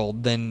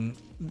world than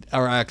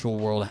our actual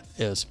world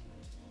is.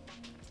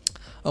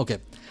 Okay,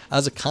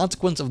 as a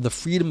consequence of the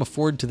freedom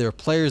afforded to their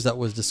players that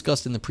was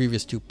discussed in the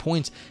previous 2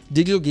 points,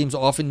 digital games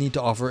often need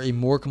to offer a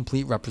more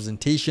complete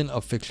representation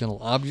of fictional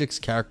objects,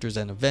 characters,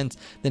 and events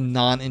than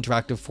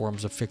non-interactive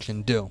forms of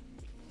fiction do.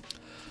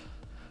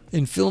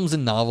 In films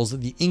and novels,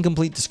 the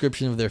incomplete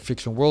description of their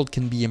fictional world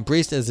can be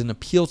embraced as an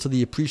appeal to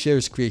the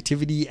appreciator's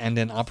creativity and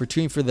an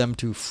opportunity for them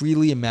to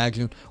freely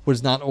imagine what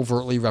is not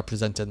overtly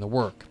represented in the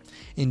work.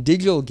 In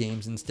digital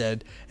games,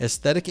 instead,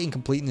 aesthetic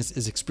incompleteness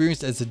is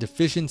experienced as a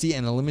deficiency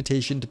and a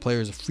limitation to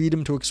players'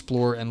 freedom to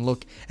explore and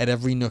look at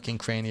every nook and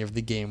cranny of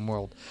the game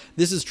world.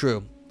 This is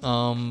true.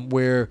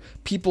 Where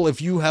people,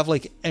 if you have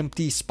like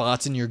empty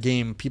spots in your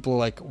game, people are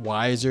like,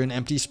 why is there an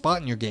empty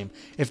spot in your game?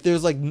 If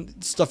there's like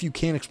stuff you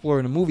can't explore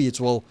in a movie, it's,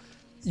 well,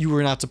 you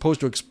were not supposed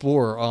to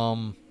explore.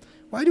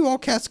 Why do all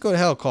cats go to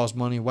hell? Cost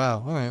money.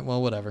 Wow. All right.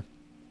 Well, whatever.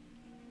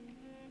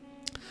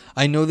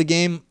 I know the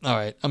game. All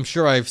right. I'm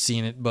sure I've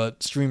seen it,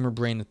 but streamer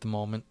brain at the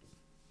moment.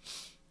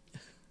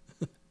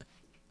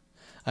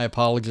 I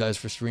apologize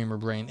for streamer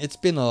brain. It's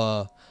been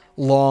a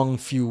long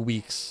few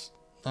weeks.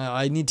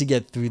 I need to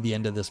get through the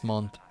end of this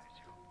month.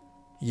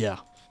 Yeah.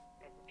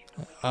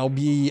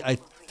 I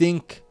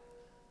think,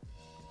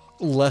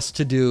 less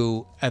to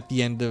do at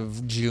the end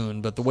of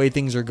June, but the way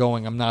things are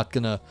going, I'm not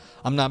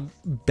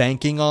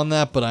banking on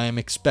that, but I am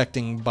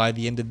expecting by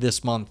the end of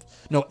this month,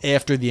 no,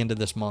 after the end of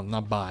this month,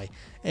 not by,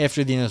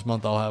 after the end of this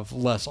month, I'll have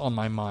less on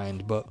my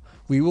mind, but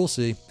we will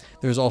see.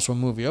 There's also a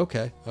movie.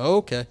 Okay.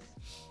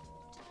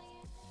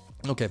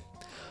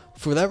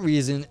 For that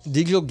reason,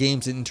 digital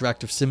games and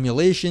interactive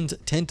simulations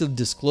tend to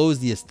disclose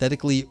the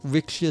aesthetically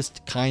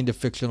richest kind of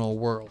fictional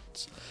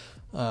worlds.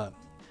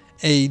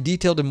 A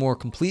detailed and more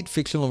complete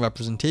fictional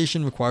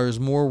representation requires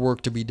more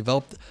work to be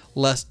developed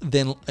less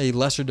than a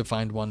lesser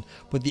defined one,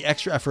 but the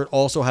extra effort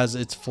also has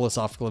its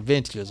philosophical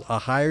advantages. A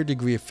higher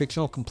degree of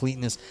fictional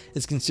completeness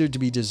is considered to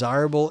be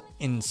desirable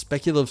in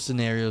speculative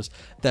scenarios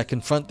that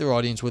confront their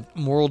audience with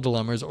moral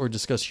dilemmas or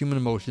discuss human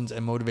emotions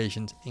and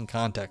motivations in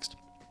context.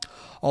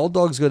 All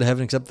dogs go to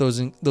heaven except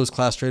those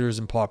class traders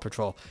in Paw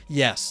Patrol.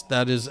 Yes,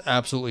 that is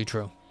absolutely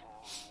true.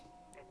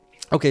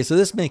 Okay, so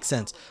this makes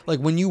sense. Like,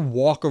 when you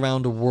walk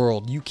around a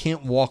world, you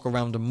can't walk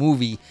around a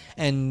movie,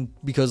 and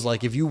because,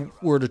 like, if you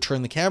were to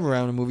turn the camera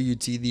around a movie,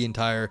 you'd see the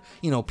entire,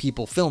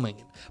 people filming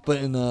it. But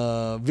in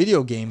a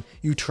video game,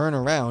 you turn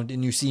around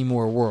and you see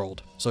more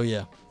world. So,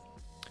 yeah.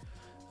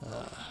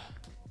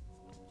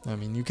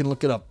 You can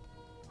look it up.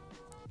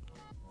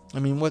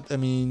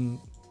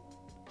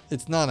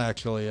 It's not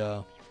actually,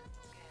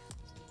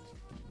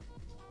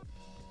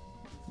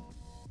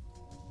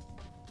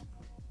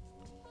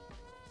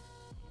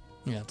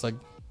 yeah, it's like...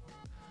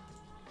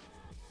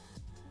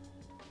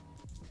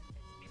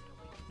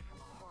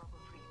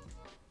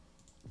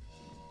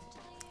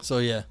 So,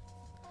 yeah.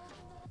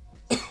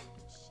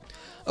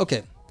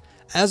 Okay.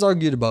 As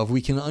argued above, we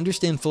can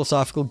understand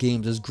philosophical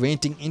games as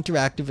granting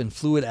interactive and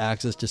fluid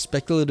access to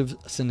speculative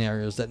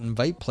scenarios that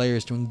invite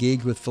players to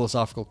engage with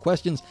philosophical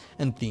questions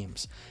and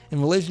themes.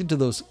 In relation to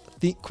those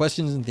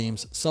questions and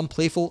themes, some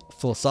playful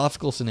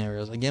philosophical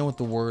scenarios, again with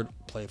the word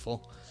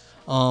playful,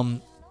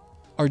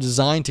 are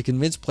designed to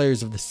convince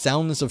players of the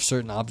soundness of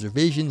certain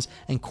observations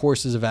and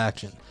courses of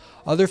action.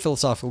 Other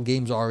philosophical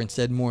games are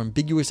instead more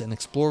ambiguous and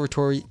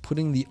exploratory,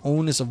 putting the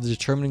onus of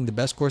determining the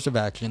best course of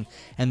action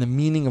and the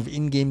meaning of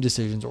in-game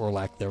decisions or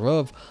lack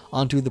thereof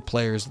onto the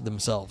players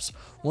themselves.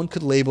 One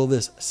could label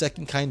this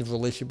second kind of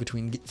relationship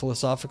between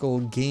philosophical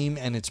game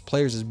and its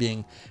players as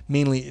being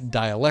mainly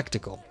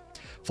dialectical.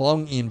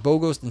 Following Ian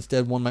Bogost,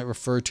 instead one might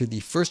refer to the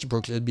first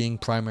approach as being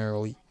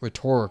primarily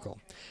rhetorical.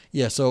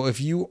 Yeah, so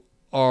if you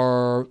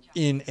are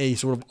in a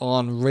sort of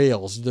on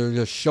rails, they're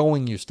just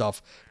showing you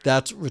stuff,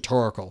 that's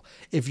rhetorical.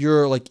 If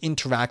you're like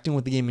interacting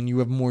with the game and you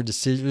have more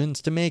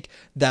decisions to make,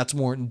 that's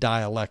more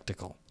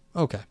dialectical.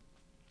 Okay.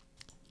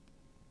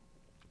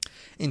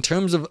 In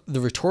terms of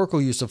the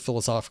rhetorical use of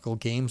philosophical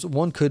games,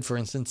 one could, for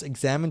instance,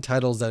 examine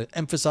titles that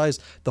emphasize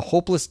the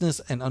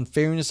hopelessness and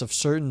unfairness of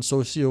certain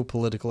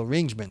socio-political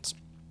arrangements.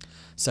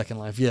 Second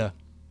Life, yeah.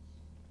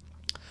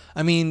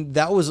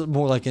 That was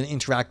more like an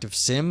interactive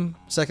sim,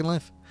 Second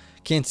Life.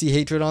 Can't see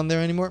Hatred on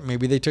there anymore.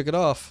 Maybe they took it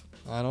off.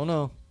 I don't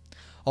know.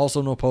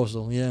 Also no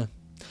Postal, yeah.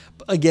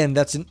 But again,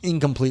 that's an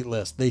incomplete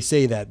list. They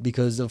say that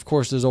because, of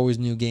course, there's always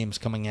new games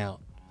coming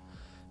out.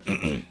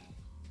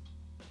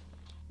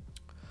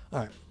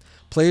 Alright.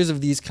 Players of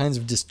these kinds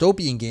of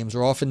dystopian games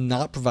are often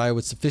not provided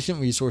with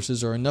sufficient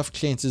resources or enough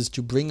chances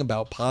to bring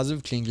about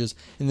positive changes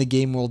in the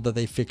game world that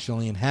they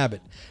fictionally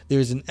inhabit. There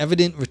is an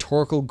evident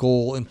rhetorical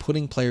goal in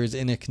putting players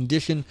in a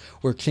condition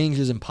where change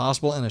is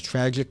impossible and a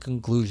tragic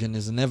conclusion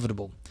is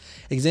inevitable.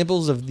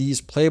 Examples of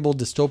these playable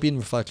dystopian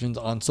reflections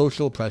on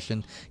social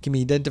oppression can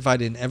be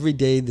identified in Every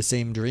Day the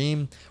Same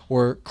Dream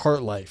or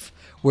Cart Life,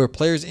 where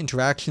players'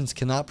 interactions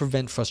cannot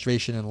prevent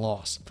frustration and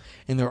loss.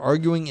 In their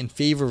arguing in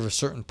favor of a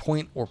certain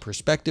point or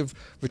perspective,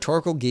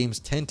 rhetorical games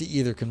tend to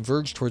either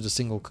converge towards a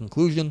single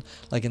conclusion,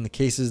 like in the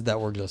cases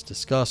that were just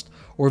discussed,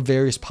 or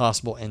various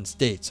possible end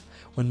states.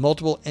 When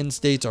multiple end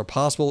states are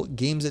possible,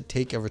 games that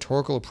take a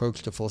rhetorical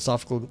approach to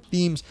philosophical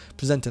themes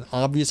present an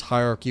obvious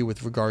hierarchy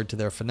with regard to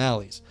their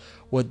finales.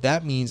 What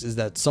that means is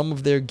that some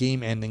of their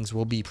game endings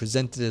will be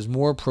presented as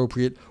more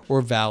appropriate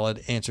or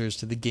valid answers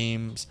to the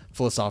game's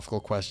philosophical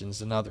questions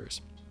than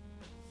others.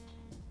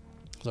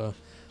 So,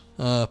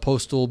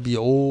 Postal be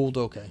old,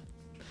 okay.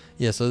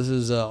 Yeah, so this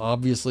is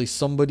obviously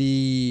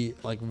somebody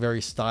like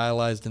very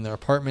stylized in their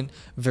apartment,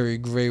 very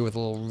gray with a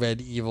little red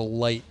evil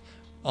light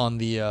on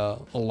the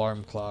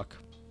alarm clock.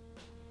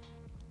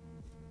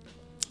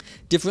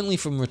 Differently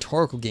from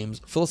rhetorical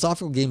games,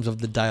 philosophical games of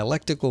the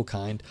dialectical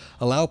kind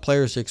allow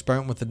players to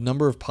experiment with a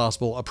number of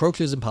possible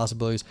approaches and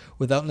possibilities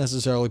without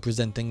necessarily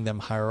presenting them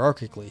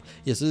hierarchically.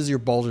 Yes, this is your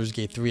Baldur's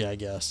Gate 3, I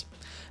guess.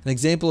 An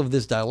example of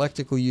this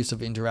dialectical use of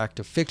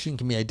interactive fiction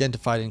can be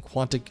identified in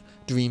Quantic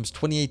Dream's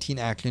 2018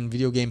 action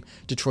video game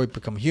Detroit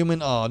Become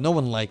Human. Oh, no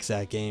one likes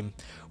that game.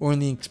 Or in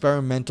the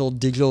experimental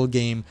digital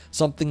game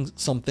Something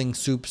Something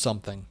Soup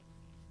Something.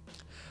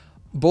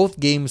 Both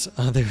games,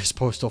 there's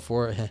Postal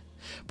 4.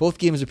 Both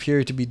games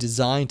appear to be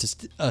designed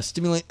to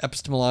stimulate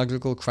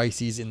epistemological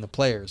crises in the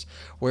players,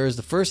 whereas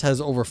the first has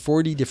over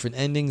 40 different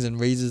endings and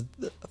raises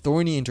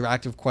thorny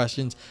interactive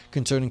questions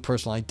concerning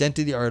personal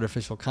identity,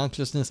 artificial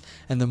consciousness,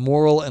 and the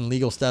moral and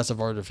legal status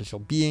of artificial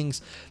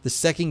beings. The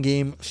second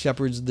game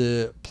shepherds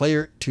the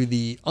player to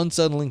the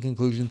unsettling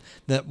conclusion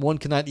that one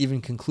cannot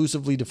even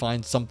conclusively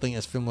define something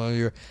as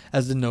familiar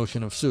as the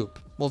notion of soup.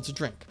 Well, it's a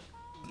drink.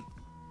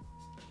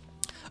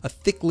 A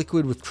thick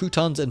liquid with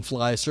croutons and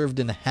flies served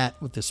in a hat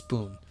with a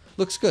spoon.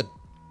 Looks good.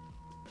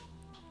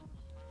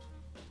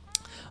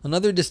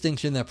 Another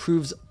distinction that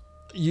proves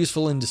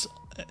useful in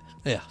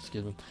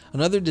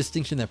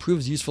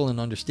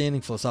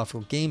understanding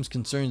philosophical games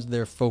concerns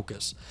their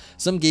focus.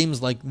 Some games,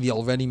 like the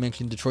already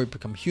mentioned Detroit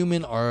Become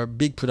Human, are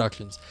big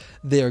productions.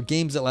 They are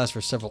games that last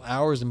for several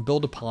hours and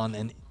build upon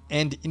and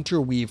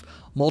interweave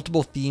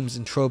multiple themes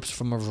and tropes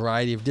from a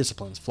variety of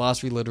disciplines,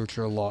 philosophy,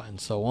 literature, law,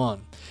 and so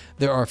on.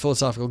 There are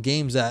philosophical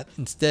games that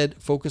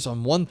instead focus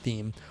on one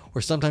theme,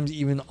 or sometimes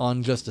even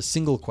on just a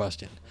single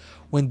question.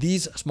 When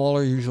these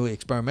smaller, usually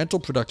experimental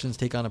productions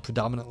take on a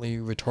predominantly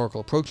rhetorical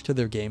approach to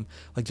their game,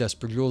 like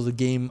Jesper Jules, the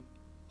game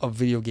of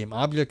video game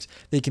objects,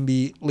 they can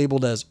be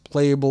labeled as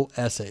playable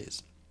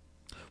essays.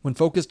 When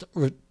focused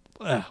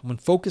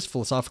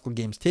philosophical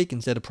games take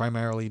instead a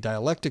primarily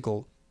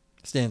dialectical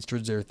stance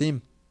towards their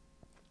theme,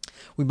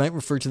 we might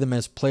refer to them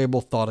as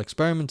playable thought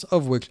experiments,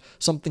 of which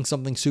something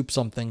something soup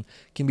something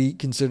can be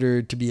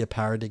considered to be a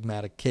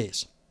paradigmatic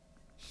case.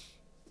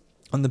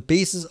 On the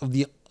basis of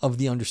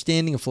the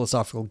understanding of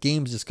philosophical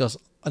games discussed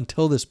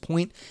until this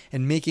point,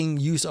 and making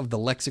use of the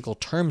lexical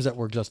terms that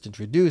were just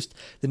introduced,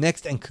 the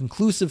next and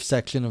conclusive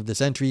section of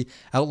this entry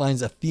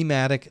outlines a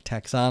thematic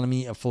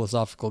taxonomy of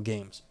philosophical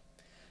games.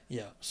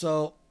 Yeah,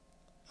 so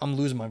I'm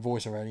losing my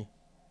voice already.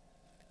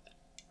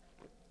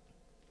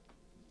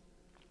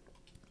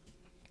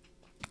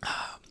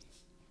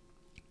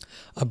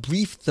 A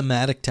brief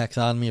thematic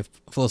taxonomy of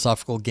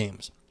philosophical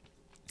games.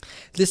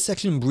 This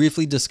section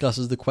briefly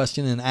discusses the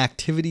question and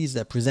activities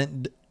that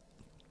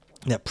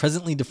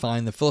presently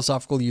define the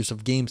philosophical use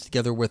of games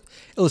together with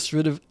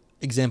illustrative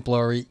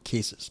exemplary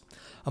cases.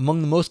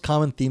 Among the most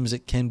common themes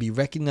that can be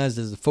recognized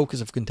as the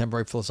focus of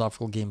contemporary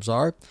philosophical games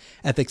are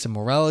ethics and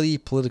morality,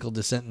 political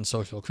dissent and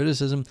social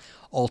criticism,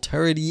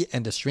 alterity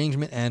and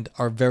estrangement, and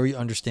our very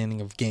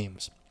understanding of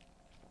games.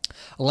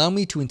 Allow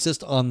me to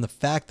insist on the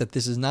fact that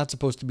this is not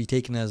supposed to be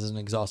taken as an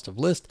exhaustive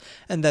list,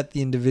 and that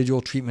the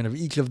individual treatment of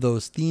each of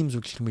those themes,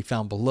 which can be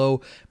found below,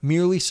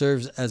 merely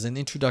serves as an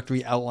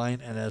introductory outline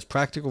and as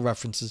practical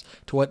references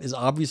to what is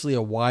obviously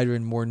a wider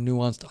and more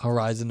nuanced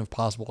horizon of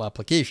possible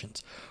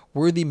applications.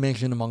 Worthy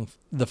mention among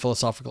the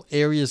philosophical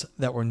areas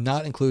that were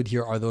not included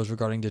here are those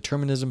regarding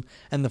determinism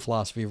and the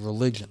philosophy of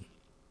religion.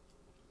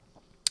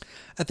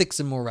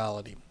 Ethics and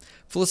morality.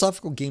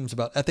 Philosophical games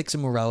about ethics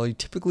and morality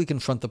typically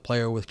confront the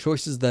player with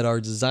choices that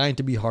are designed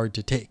to be hard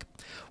to take.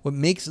 What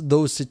makes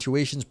those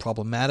situations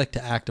problematic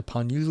to act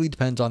upon usually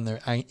depends on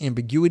their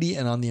ambiguity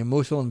and on the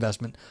emotional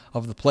investment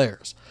of the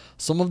players.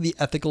 Some of the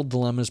ethical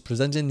dilemmas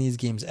presented in these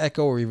games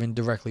echo or even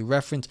directly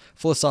reference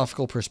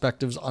philosophical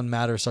perspectives on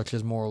matters such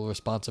as moral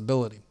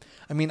responsibility.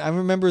 I mean, I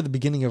remember the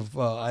beginning of...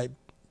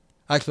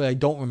 Actually, I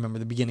don't remember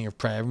the beginning of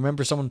Prey. I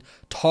remember someone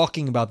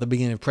talking about the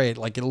beginning of Prey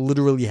like it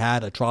literally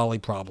had a trolley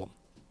problem.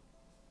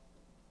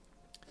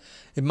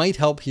 It might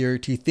help here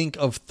to think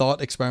of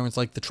thought experiments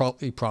like the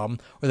trolley problem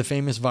or the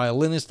famous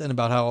violinist, and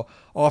about how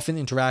often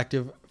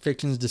interactive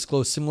fictions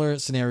disclose similar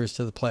scenarios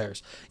to the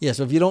players. Yeah,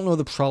 so if you don't know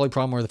the trolley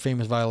problem or the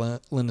famous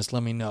violinist,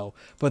 let me know.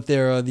 But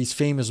there are these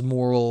famous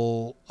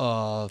moral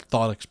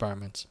thought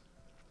experiments.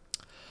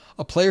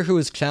 A player who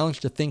is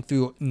challenged to think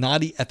through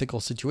knotty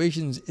ethical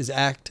situations is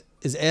asked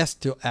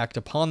to act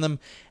upon them,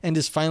 and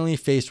is finally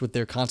faced with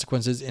their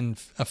consequences in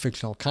a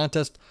fictional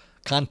context,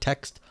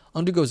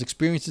 undergoes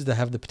experiences that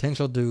have the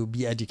potential to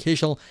be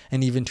educational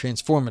and even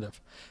transformative.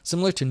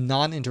 Similar to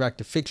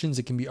non-interactive fictions,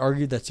 it can be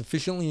argued that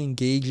sufficiently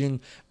engaging,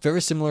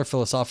 very similar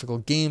philosophical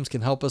games can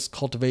help us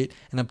cultivate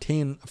and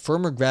obtain a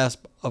firmer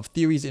grasp of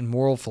theories in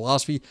moral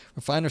philosophy,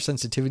 refine our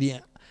sensitivity,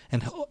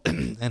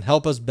 and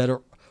help us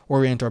better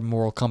orient our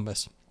moral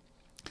compass.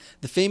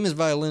 The famous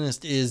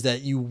violinist is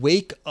that you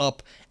wake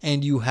up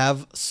and you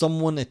have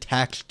someone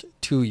attached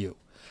to you.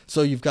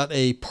 So you've got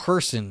a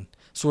person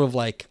sort of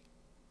like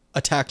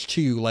attached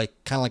to you, like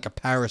kind of like a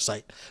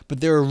parasite. But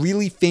they're a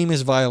really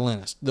famous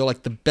violinist. They're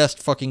like the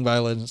best fucking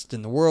violinist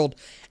in the world.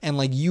 And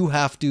like you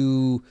have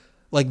to,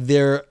 like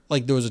there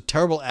was a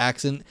terrible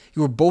accident.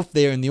 You were both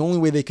there, and the only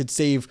way they could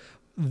save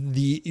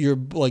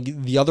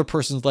the other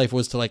person's life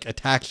was to like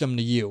attach them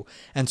to you.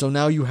 And so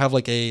now you have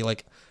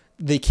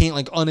they can't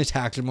like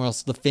unattach them, or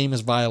else the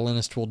famous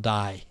violinist will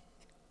die.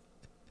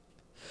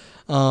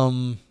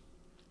 Yeah.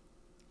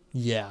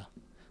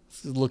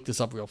 Let's look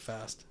this up real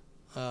fast.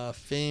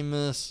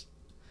 Famous.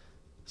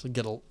 So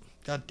God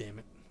damn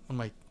it. What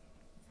am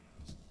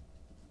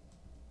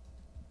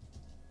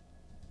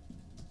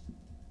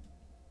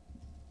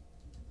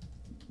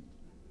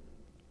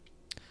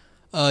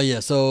I? Yeah.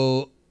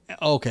 So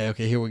okay.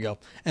 Here we go.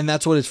 And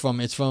that's what it's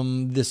from. It's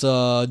from this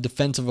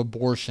Defense of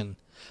Abortion.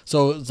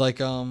 So it's like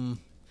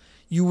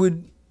you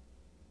would.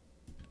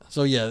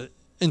 So yeah,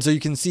 and so you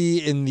can see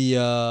in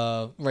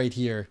the right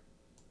here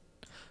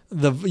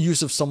the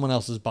use of someone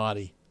else's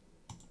body.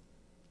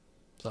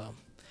 So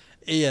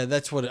yeah,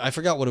 that's what I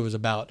forgot what it was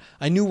about.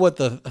 I knew what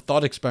the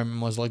thought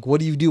experiment was. Like, what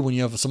do you do when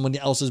you have someone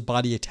else's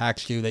body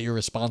attached to you that you're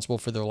responsible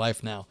for their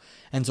life now?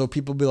 And so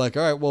people be like,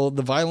 all right, well,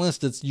 the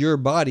violinist, it's your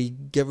body.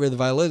 Get rid of the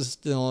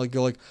violinist. You know, like,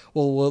 you're like,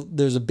 well,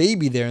 there's a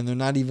baby there and they're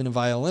not even a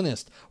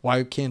violinist.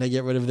 Why can't I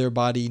get rid of their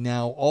body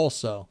now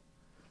also?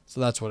 So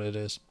that's what it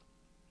is.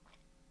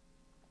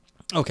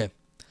 Okay.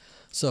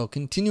 So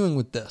continuing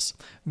with this,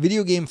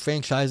 video game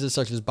franchises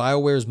such as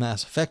BioWare's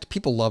Mass Effect,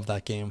 people love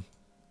that game.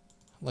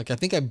 Like, I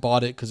think I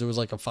bought it because it was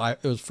like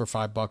it was for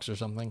 $5 or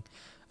something,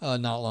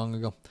 not long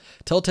ago.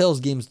 Telltale's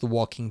games The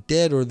Walking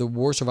Dead or the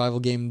war survival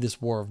game This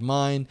War of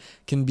Mine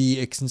can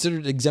be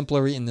considered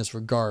exemplary in this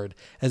regard,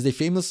 as they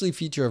famously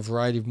feature a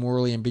variety of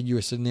morally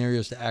ambiguous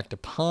scenarios to act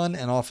upon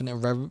and often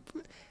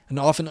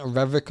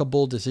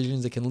irrevocable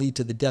decisions that can lead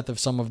to the death of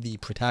some of the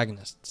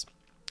protagonists.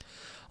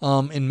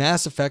 In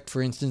Mass Effect,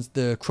 for instance,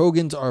 the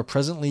Krogans are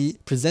presently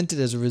presented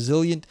as a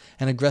resilient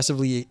and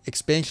aggressively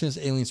expansionist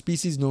alien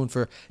species known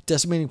for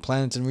decimating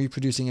planets and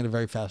reproducing at a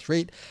very fast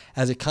rate.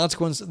 As a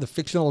consequence, the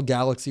fictional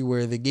galaxy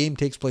where the game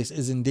takes place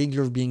is in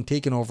danger of being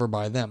taken over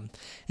by them.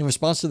 In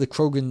response to the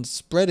Krogan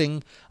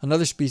spreading,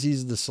 another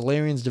species, the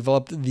Solarians,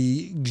 developed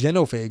the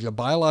genophage, a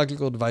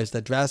biological device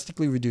that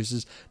drastically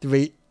reduces the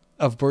rate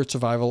of birth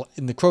survival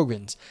in the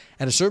Krogans.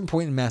 At a certain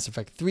point in Mass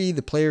Effect 3,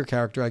 the player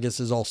character, I guess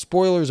this is all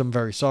spoilers, I'm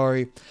very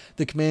sorry,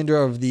 the commander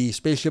of the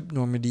spaceship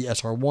Normandy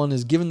SR-1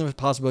 is given the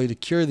possibility to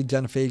cure the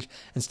genophage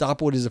and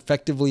stop what is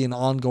effectively an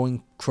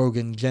ongoing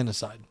Krogan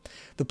genocide.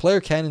 The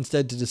player can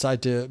instead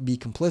decide to be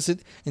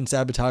complicit in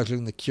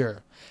sabotaging the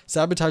cure.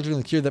 Sabotaging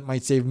the cure that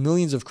might save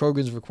millions of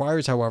Krogans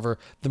requires, however,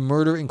 the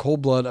murder in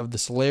cold blood of the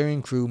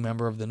Solarian crew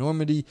member of the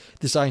Normandy,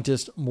 the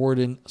scientist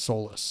Morden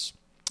Solus.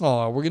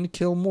 Oh, we're going to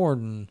kill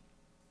Morden.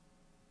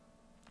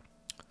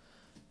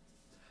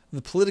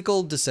 The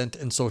political dissent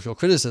and social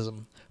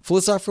criticism.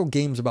 Philosophical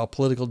games about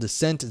political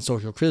dissent and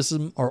social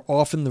criticism are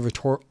often the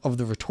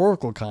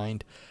rhetorical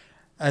kind,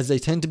 as they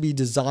tend to be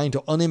designed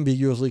to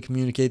unambiguously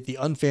communicate the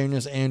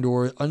unfairness and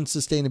or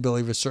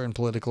unsustainability of a certain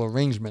political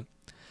arrangement.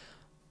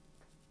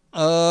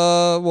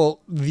 I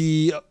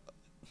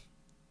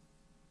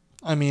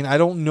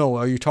don't know.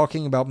 Are you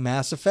talking about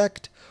Mass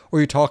Effect or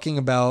are you talking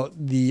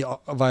about the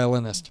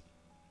violinist?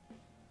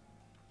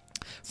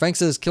 Frank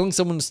says, killing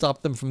someone to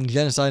stop them from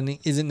genociding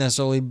isn't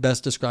necessarily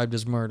best described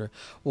as murder.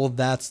 Well,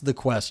 that's the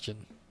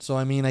question. So,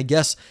 I mean, I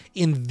guess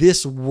in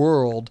this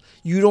world,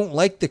 you don't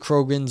like the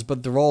Krogans,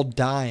 but they're all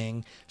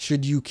dying.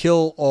 Should you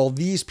kill all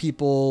these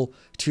people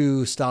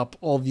to stop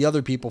all the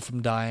other people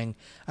from dying?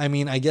 I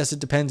mean, I guess it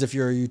depends if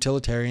you're a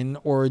utilitarian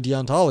or a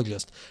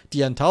deontologist.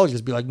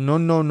 Deontologists be like,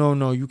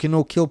 no, you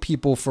cannot kill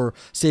people for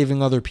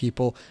saving other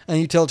people.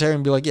 And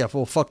utilitarian be like, yeah,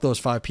 well, fuck those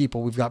 5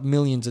 people. We've got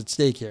millions at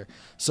stake here.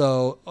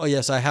 So, oh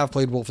yes, I have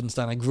played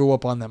Wolfenstein. I grew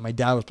up on that. My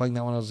dad was playing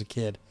that when I was a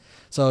kid.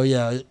 So,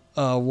 yeah,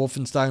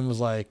 Wolfenstein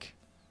was like...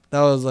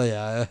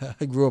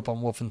 I grew up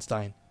on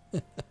Wolfenstein.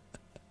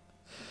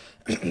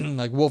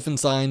 Like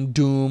Wolfenstein,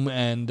 Doom,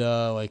 and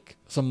like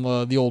some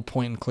the old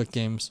point-and-click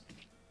games.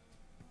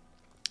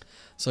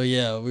 So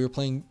yeah, we were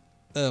playing.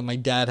 My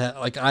dad had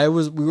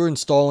we were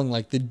installing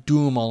like the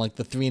Doom on like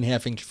the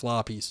 3.5-inch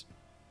floppies.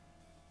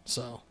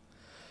 So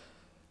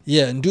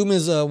yeah, and Doom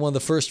is one of the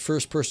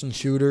first-person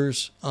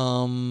shooters.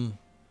 Where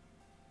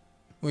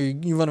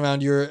you run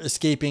around, you're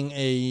escaping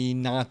a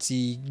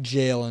Nazi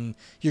jail, and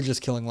you're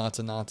just killing lots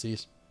of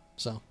Nazis.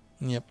 So,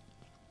 yep.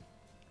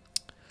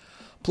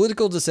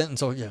 Political dissent and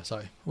so, yeah,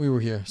 sorry, we were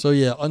here. So,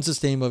 yeah,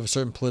 unsustainable of a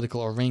certain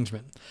political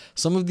arrangement.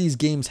 Some of these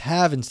games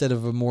have, instead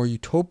of a more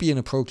utopian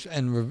approach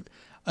and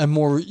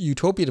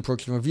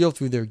reveal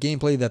through their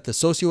gameplay that the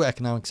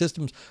socioeconomic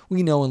systems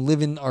we know and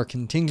live in are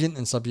contingent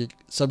and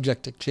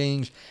subject to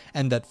change,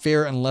 and that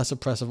fair and less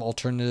oppressive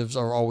alternatives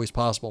are always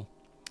possible.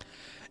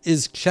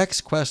 Is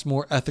Check's Quest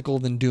more ethical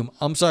than Doom?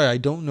 I'm sorry, I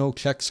don't know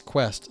Check's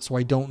Quest, so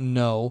I don't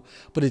know.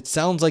 But it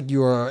sounds like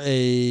you are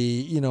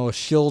a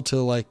shill to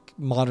like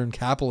modern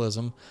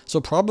capitalism, so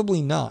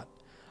probably not.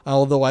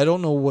 Although I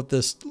don't know what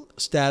the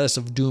status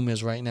of Doom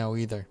is right now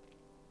either.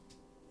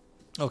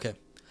 Okay.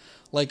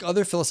 Like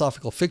other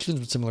philosophical fictions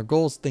with similar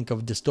goals, think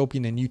of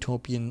dystopian and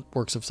utopian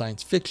works of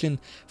science fiction.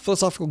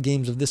 Philosophical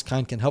games of this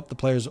kind can help the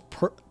players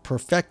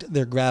perfect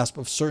their grasp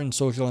of certain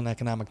social and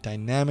economic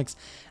dynamics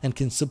and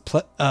can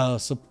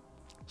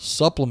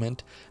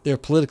supplement their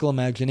political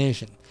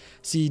imagination.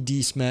 See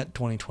DSMET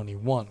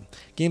 2021.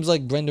 Games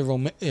like Brenda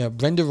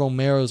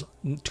Romero's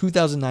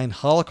 2009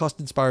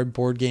 Holocaust-inspired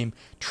board game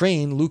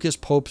Train, Lucas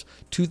Pope's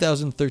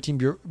 2013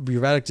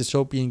 bureaucratic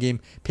dystopian game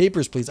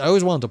Papers, Please. I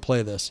always wanted to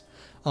play this.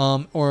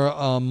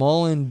 Or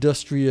Mall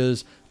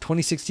Industria's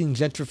 2016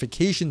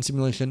 gentrification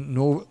simulation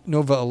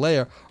Nova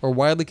Alea are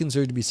widely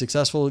considered to be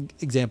successful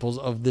examples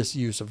of this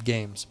use of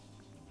games.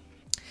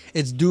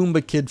 It's Doom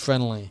but kid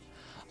friendly.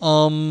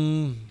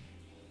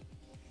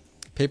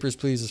 Papers,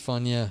 Please is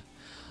fun, yeah.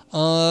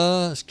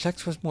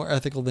 Chex Quest more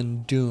ethical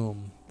than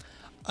Doom.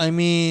 I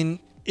mean,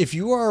 if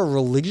you are a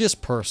religious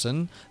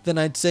person, then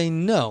I'd say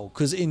no,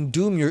 because in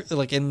Doom you're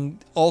like,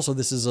 and also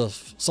this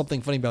is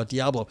something funny about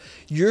Diablo.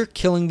 You're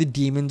killing the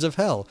demons of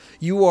hell.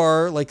 You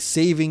are like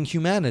saving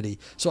humanity.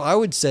 So I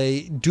would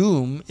say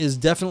Doom is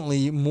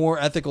definitely more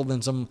ethical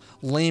than some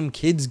lame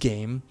kids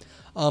game.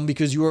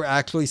 Because you are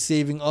actually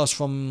saving us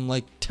from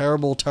like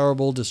terrible,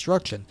 terrible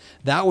destruction.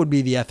 That would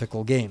be the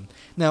ethical game.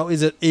 Now,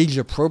 is it age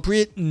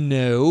appropriate?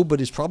 No,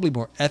 but it's probably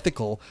more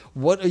ethical.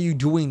 What are you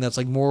doing that's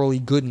like morally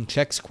good in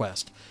Chex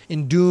Quest?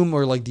 In Doom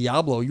or like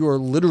Diablo, you are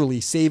literally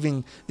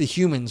saving the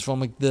humans from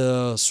like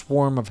the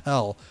swarm of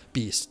hell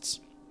beasts.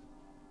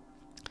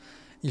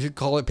 You should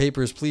call it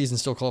Papers, Please, and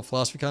still call it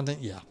philosophy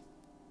content? Yeah.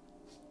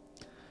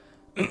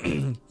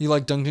 You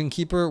like Dungeon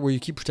Keeper, where you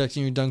keep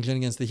protecting your dungeon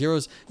against the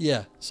heroes?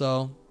 Yeah,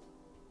 so...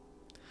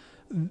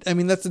 I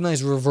mean, that's a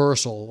nice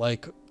reversal.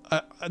 Like,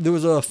 there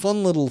was a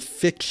fun little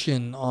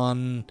fiction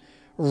on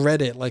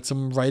Reddit, like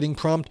some writing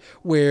prompt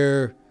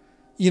where,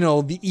 you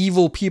know, the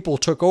evil people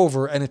took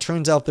over, and it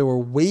turns out there were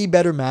way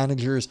better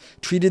managers,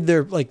 treated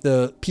their, like,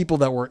 the people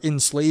that were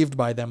enslaved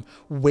by them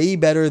way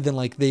better than,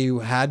 like, they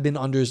had been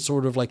under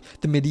sort of, like,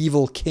 the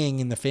medieval king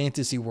in the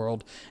fantasy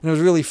world. And it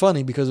was really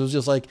funny because it was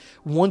just like,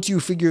 once you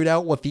figured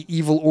out what the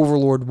evil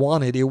overlord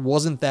wanted, it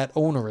wasn't that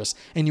onerous,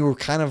 and you were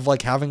kind of,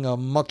 like, having a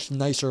much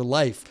nicer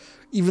life.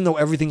 Even though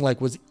everything like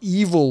was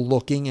evil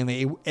looking and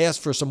they asked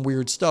for some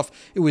weird stuff,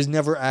 it was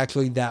never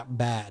actually that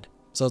bad.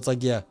 So it's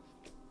like, yeah.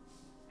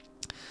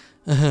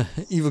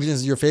 Evil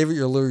Genius is your favorite.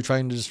 You're literally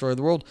trying to destroy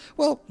the world.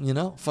 Well, you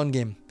know, fun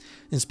game.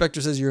 Inspector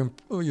says you're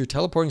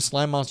teleporting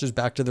slime monsters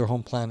back to their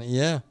home planet.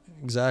 Yeah,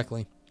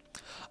 exactly.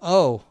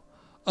 Oh,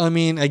 I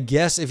mean, I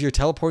guess if you're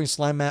teleporting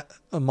slime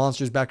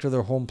monsters back to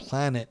their home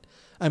planet,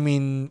 I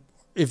mean,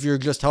 if you're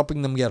just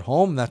helping them get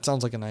home, that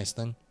sounds like a nice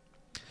thing.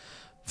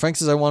 Frank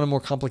says, I want a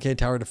more complicated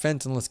tower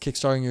defense and less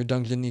kickstarting your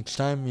dungeon each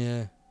time.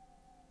 Yeah.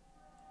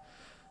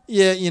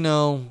 Yeah, you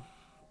know,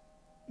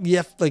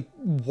 yeah, like,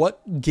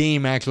 what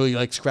game actually,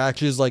 like,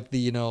 scratches, like, the,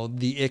 you know,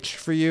 the itch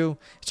for you?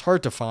 It's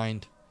hard to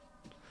find.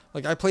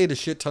 Like, I played a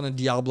shit ton of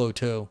Diablo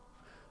 2,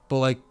 but,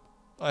 like,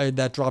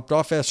 that dropped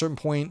off at a certain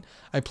point.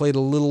 I played a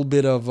little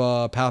bit of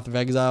Path of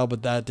Exile,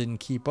 but that didn't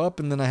keep up,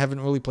 and then I haven't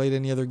really played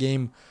any other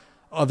game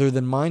other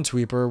than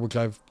Minesweeper, which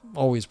I've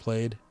always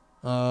played,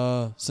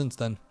 since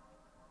then.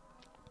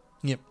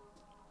 Yep.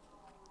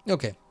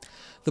 Okay.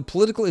 The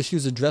political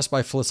issues addressed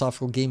by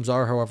philosophical games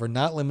are, however,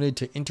 not limited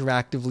to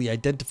interactively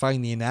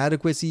identifying the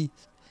inadequacies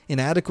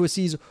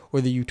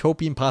or the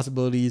utopian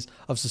possibilities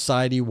of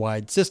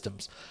society-wide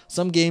systems.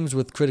 Some games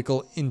with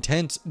critical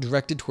intents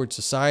directed towards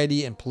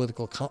society and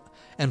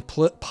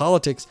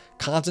politics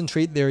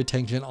concentrate their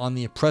attention on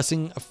the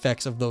oppressing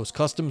effects of those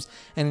customs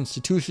and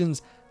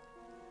institutions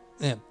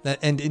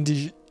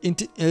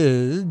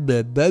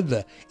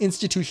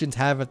institutions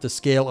have at the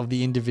scale of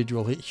the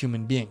individual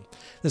human being.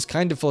 This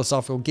kind of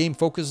philosophical game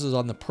focuses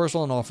on the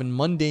personal and often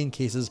mundane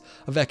cases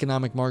of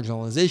economic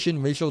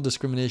marginalization, racial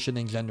discrimination,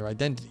 and gender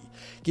identity.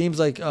 Games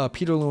like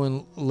Peter Lou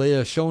and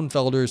Leah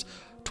Schoenfelder's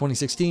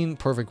 2016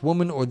 Perfect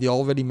Woman or the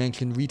already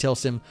mentioned retail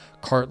sim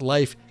Cart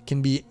Life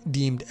can be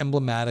deemed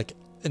emblematic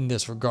in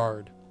this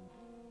regard.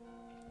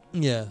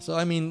 Yeah, so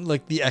I mean,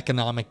 like the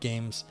economic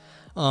games.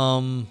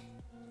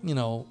 You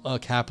know,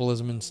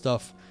 capitalism and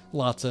stuff.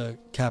 Lots of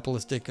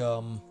capitalistic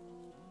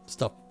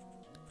stuff.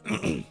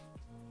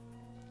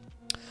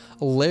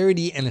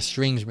 Hilarity and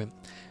estrangement.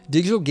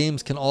 Digital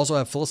games can also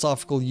have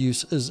philosophical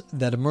uses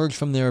that emerge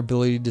from their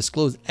ability to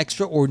disclose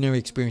extraordinary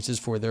experiences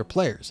for their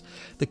players.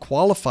 The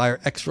qualifier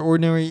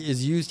extraordinary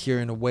is used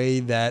here in a way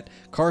that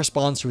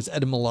corresponds to its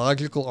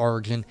etymological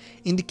origin,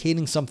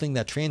 indicating something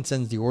that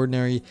transcends the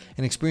ordinary,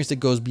 an experience that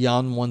goes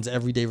beyond one's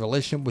everyday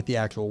relationship with the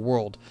actual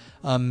world.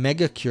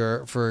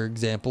 Megacure, for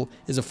example,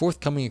 is a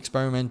forthcoming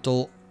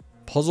experimental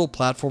puzzle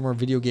platformer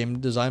video game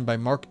designed by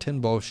Mark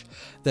ten Bosch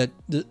that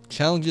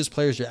challenges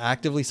players to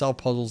actively solve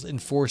puzzles in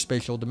 4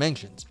 spatial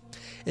dimensions.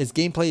 Its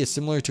gameplay is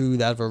similar to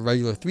that of a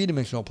regular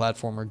 3-dimensional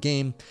platformer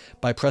game.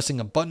 By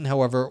pressing a button,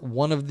 however,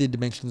 one of the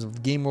dimensions of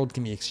the game world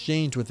can be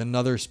exchanged with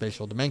another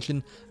spatial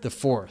dimension, the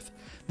 4th.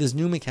 This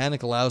new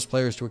mechanic allows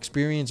players to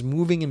experience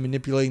moving and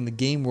manipulating the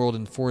game world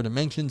in 4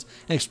 dimensions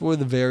and explore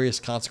the various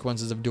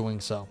consequences of doing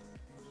so.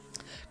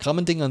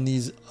 Commenting on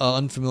these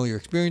unfamiliar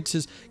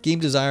experiences, game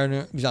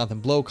designer Jonathan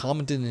Blow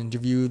commented in an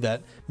interview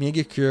that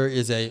Megacure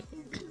is a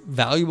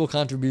valuable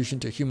contribution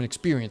to human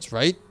experience,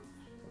 right?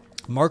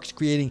 Mark's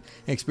creating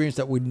an experience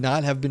that would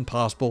not have been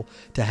possible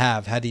to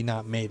have had he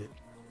not made it.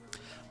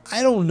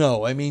 I don't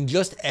know. I mean,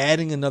 just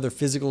adding another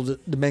physical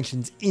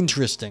dimension's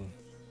interesting.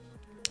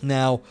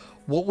 Now,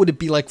 what would it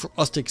be like for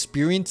us to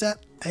experience that?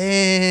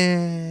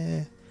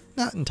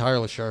 Not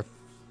entirely sure.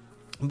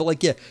 But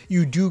like, yeah,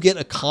 you do get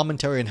a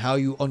commentary on how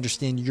you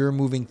understand you're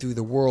moving through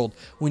the world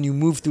when you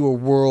move through a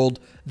world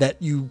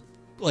that you,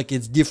 like,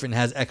 it's different,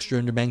 has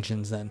extra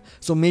dimensions then.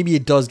 So maybe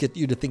it does get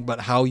you to think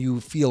about how you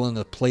feel in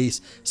a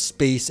place,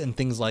 space, and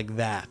things like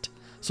that.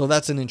 So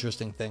that's an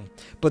interesting thing.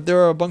 But there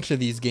are a bunch of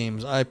these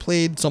games. I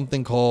played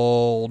something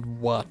called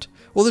what?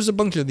 Well, there's a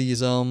bunch of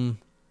these.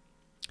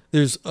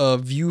 There's a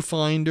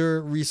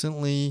Viewfinder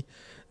recently.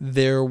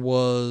 There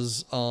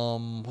was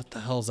what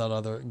the hell's that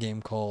other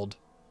game called?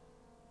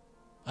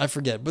 I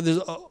forget. But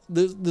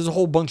there's a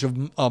whole bunch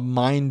of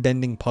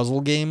mind-bending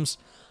puzzle games,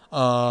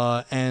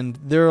 and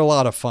they're a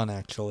lot of fun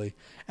actually.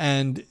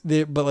 And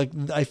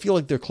I feel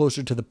like they're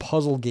closer to the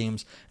puzzle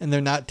games, and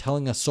they're not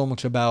telling us so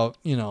much about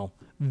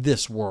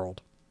this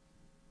world.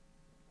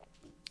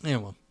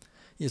 Anyway,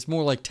 it's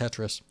more like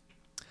Tetris.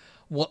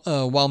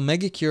 While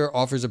Megacure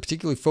offers a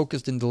particularly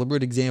focused and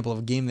deliberate example of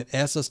a game that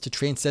asks us to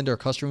transcend our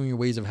customary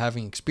ways of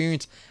having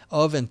experience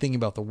of and thinking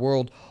about the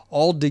world,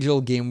 all digital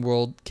game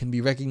world can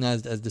be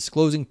recognized as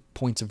disclosing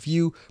points of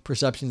view,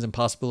 perceptions, and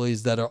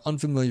possibilities that are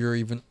unfamiliar or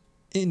even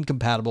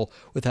incompatible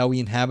with how we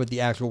inhabit the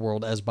actual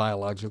world as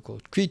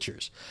biological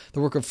creatures.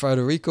 The work of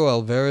Federico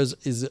Alvarez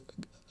is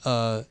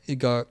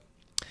Igar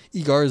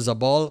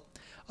Zabal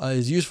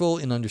is useful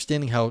in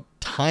understanding how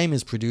time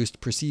is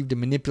produced, perceived,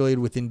 and manipulated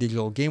within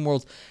digital game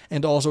worlds,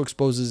 and also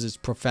exposes its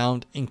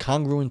profound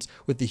incongruence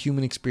with the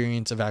human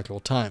experience of actual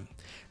time.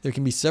 There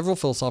can be several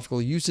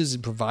philosophical uses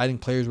in providing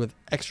players with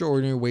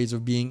extraordinary ways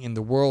of being in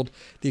the world.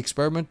 The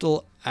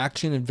experimental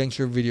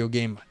action-adventure video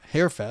game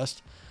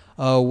Harefest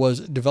was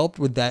developed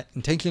with that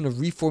intention of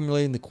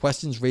reformulating the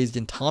questions raised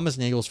in Thomas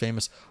Nagel's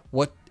famous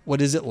What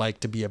Is It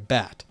Like to Be a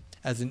Bat?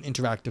 As an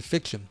interactive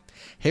fiction.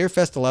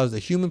 Harefest allows the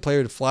human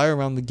player to fly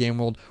around the game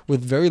world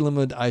with very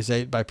limited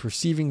eyesight by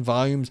perceiving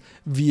volumes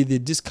via the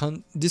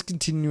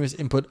discontinuous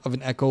input of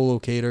an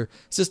echolocator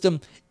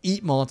system,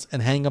 eat moths,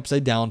 and hang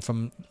upside down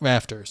from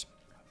rafters.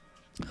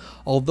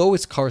 Although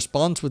its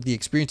correspondence with the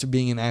experience of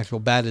being an actual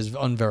bat is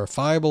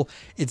unverifiable,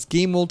 its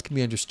game world can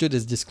be understood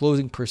as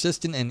disclosing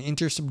persistent and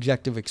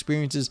intersubjective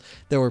experiences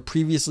that were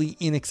previously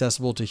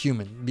inaccessible to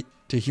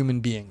human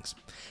beings.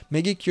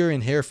 Megacure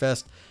and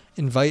Harefest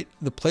invite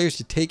the players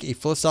to take a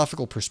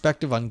philosophical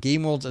perspective on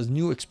game worlds as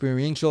new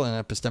experiential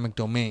and epistemic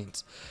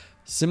domains.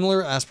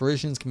 Similar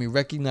aspirations can be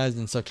recognized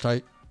in such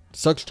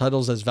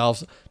titles as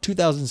Valve's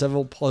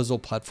 2007 puzzle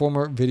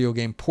platformer video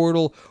game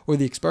Portal, or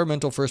the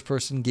experimental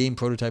first-person game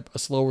prototype A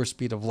Slower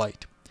Speed of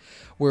Light,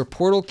 where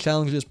Portal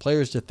challenges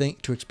players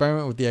to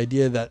experiment with the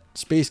idea that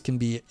space can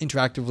be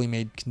interactively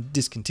made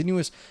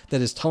discontinuous,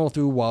 that is tunneled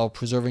through while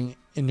preserving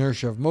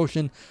inertia of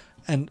motion.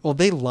 And, well,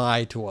 they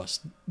lied to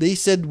us. They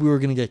said we were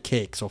going to get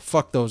cake, so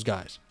fuck those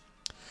guys.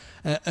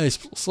 A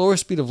slower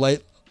speed of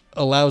light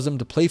allows them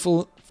to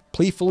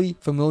playfully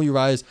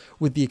familiarize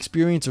with the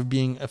experience of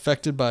being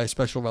affected by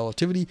special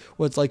relativity,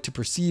 what it's like to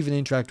perceive and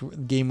interact with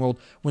the game world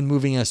when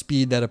moving at a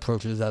speed that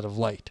approaches that of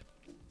light.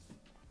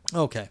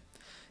 Okay.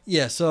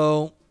 Yeah,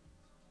 so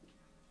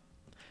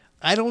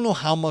I don't know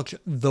how much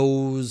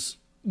those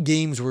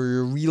games where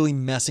you're really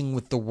messing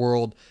with the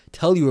world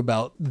tell you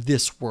about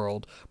this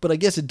world, but I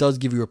guess it does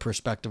give you a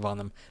perspective on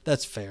them.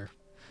 That's fair.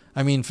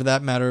 I mean, for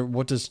that matter,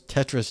 what does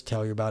Tetris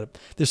tell you about it?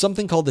 There's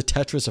something called the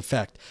Tetris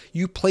effect.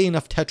 You play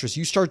enough Tetris,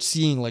 you start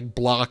seeing like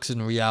blocks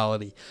in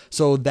reality.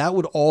 So that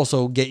would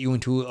also get you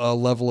into a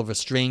level of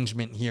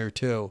estrangement here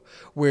too,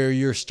 where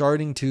you're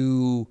starting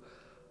to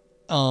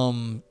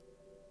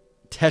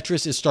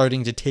Tetris is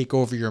starting to take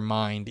over your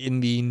mind in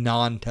the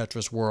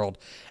non-Tetris world.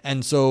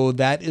 And so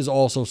that is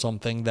also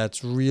something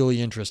that's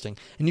really interesting.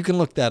 And you can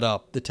look that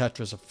up, the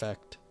Tetris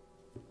effect.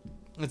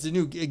 It's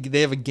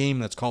they have a game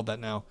that's called that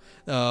now,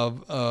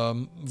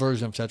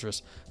 version of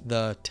Tetris.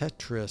 The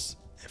Tetris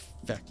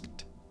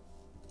effect.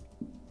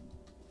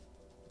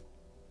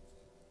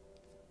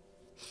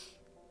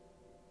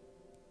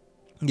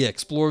 Yeah,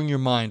 exploring your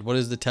mind. What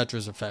is the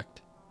Tetris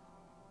effect?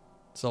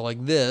 So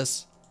like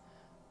this.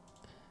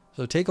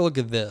 So take a look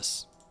at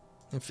this,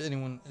 if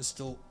anyone is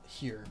still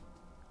here.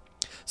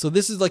 So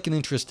this is like an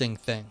interesting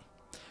thing,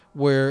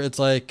 where it's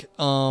like,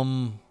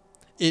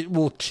 it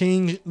will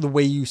change the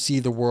way you see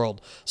the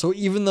world. So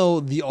even though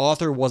the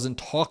author wasn't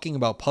talking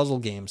about puzzle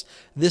games,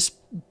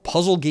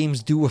 puzzle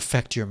games do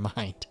affect your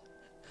mind.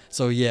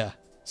 So yeah,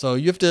 so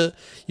you have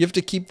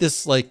to keep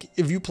this, like,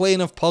 if you play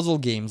enough puzzle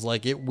games,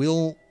 like it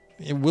will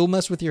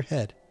mess with your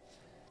head.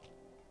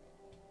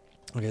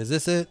 Okay, is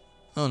this it?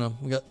 Oh no,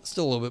 we got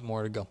still a little bit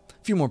more to go.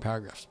 A few more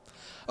paragraphs.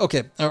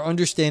 Okay, our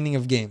understanding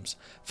of games.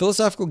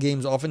 Philosophical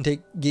games often take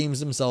games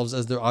themselves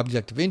as their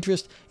object of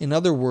interest. In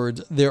other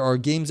words, there are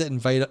games that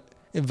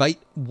invite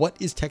what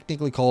is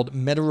technically called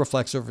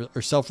meta-reflexive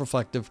or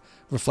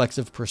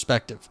self-reflexive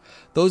perspective.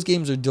 Those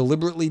games are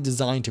deliberately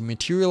designed to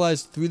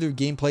materialize through their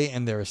gameplay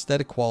and their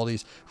aesthetic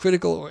qualities,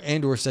 critical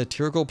or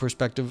satirical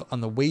perspective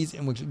on the ways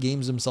in which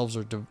games themselves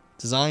are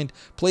designed,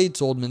 played,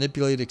 sold,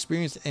 manipulated,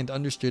 experienced, and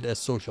understood as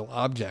social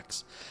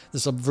objects. The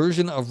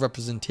subversion of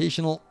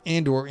representational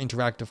and/or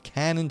interactive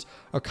canons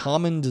are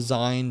common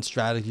design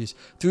strategies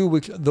through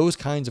which those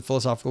kinds of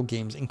philosophical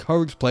games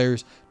encourage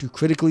players to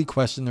critically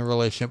question their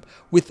relationship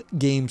with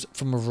games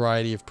from a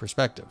variety of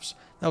perspectives.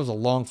 That was a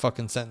long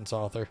fucking sentence,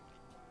 author.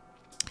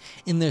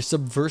 In their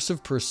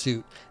subversive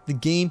pursuit, the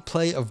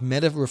gameplay of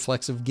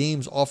meta-reflexive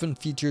games often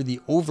feature the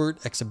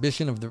overt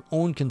exhibition of their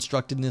own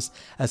constructedness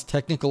as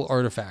technical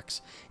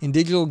artifacts. In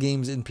digital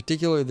games in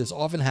particular, this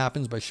often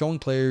happens by showing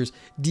players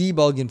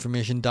debug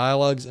information,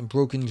 dialogues, and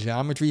broken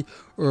geometry,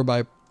 or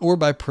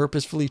by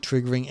purposefully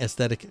triggering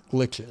aesthetic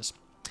glitches.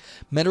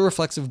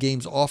 Meta-reflexive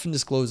games often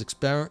disclose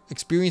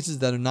experiences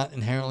that are not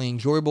inherently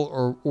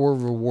enjoyable or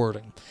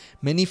rewarding.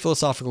 Many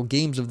philosophical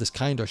games of this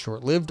kind are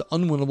short-lived,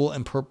 unwinnable,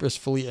 and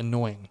purposefully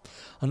annoying.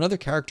 Another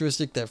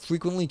characteristic that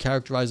frequently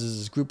characterizes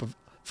this group of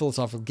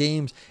philosophical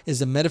games is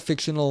the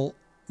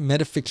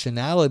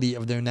metafictionality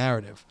of their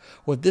narrative.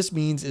 What this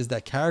means is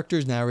that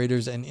characters,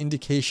 narrators, and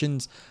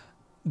indications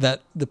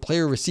that the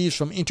player receives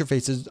from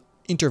interfaces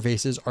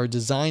are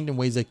designed in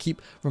ways that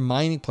keep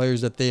reminding players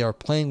that they are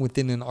playing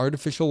within an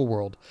artificial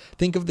world.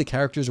 Think of the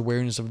character's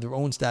awareness of their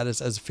own status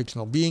as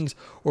fictional beings,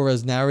 or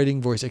as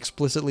narrating voice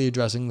explicitly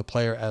addressing the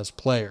player as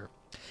player.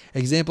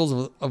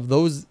 Examples of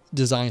those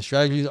design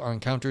strategies are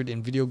encountered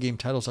in video game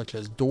titles such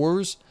as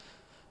Doors,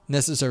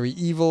 Necessary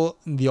Evil,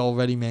 the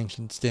already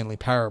mentioned Stanley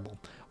Parable,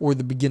 or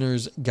The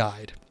Beginner's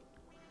Guide.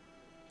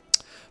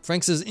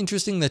 Frank says,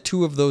 interesting that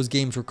 2 of those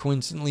games were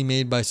coincidentally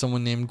made by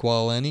someone named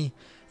Gualeni.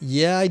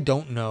 Yeah, I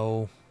don't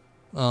know.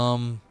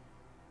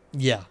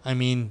 Yeah, I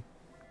mean,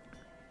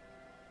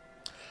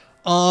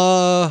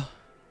 the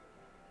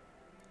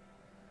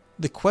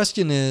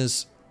question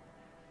is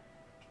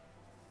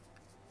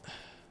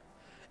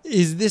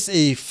this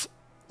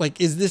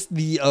is this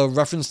the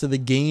reference to the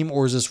game,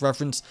 or is this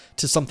reference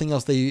to something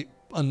else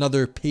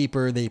another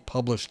paper they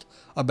published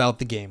about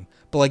the game?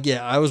 But like,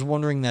 yeah, I was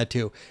wondering that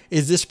too.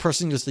 Is this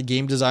person just a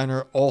game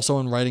designer also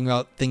in writing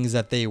about things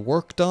that they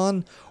worked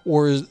on,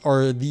 or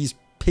are these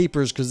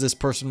papers because this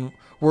person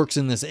works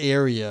in this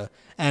area,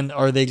 and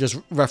are they just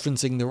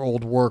referencing their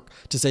old work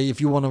to say, if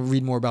you want to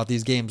read more about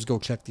these games, go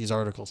check these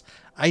articles?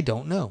 I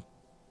don't know.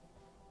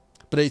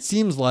 But it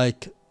seems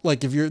like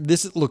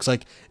this looks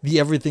like the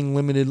Everything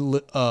Limited,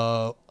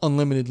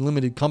 Unlimited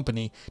Limited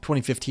Company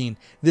 2015.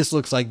 This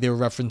looks like they're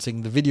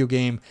referencing the video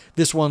game.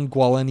 This one,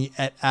 Gualeni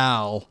et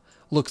al.,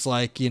 looks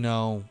like,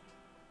 a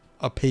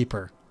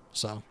paper.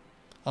 So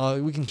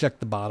we can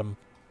check the bottom.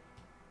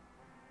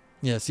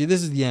 Yeah, see,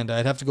 this is the end.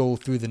 I'd have to go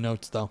through the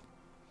notes, though.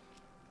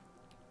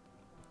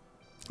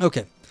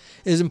 Okay.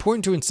 It is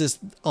important to insist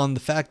on the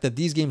fact that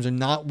these games are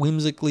not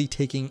whimsically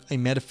taking a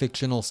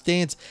metafictional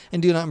stance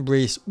and do not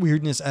embrace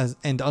weirdness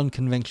and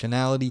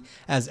unconventionality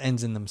as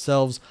ends in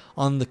themselves.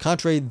 On the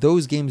contrary,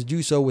 those games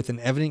do so with an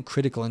evident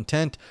critical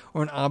intent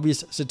or an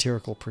obvious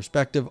satirical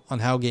perspective on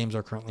how games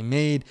are currently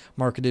made,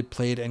 marketed,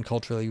 played, and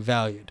culturally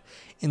valued.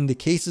 In the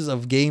cases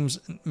of games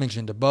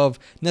mentioned above,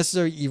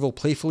 Necessary Evil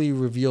playfully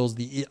reveals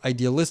the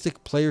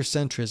idealistic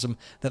player-centrism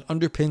that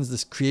underpins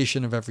this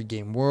creation of every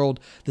game world.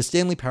 The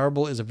Stanley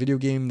Parable is a video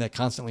game that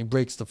constantly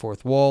breaks the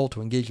fourth wall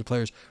to engage the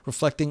players,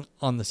 reflecting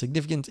on the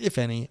significance, if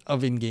any,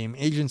 of in-game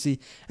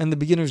agency, and The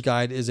Beginner's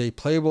Guide is a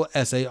playable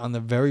essay on the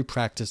very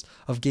practice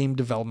of game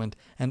development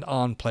and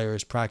on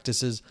players'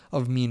 practices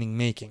of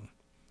meaning-making.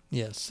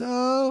 Yeah,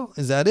 so,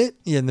 is that it?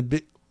 Yeah,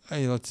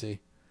 let's see.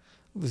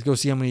 Let's go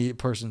see how many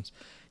persons.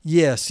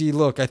 Yeah, see,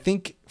 look, I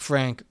think,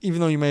 Frank,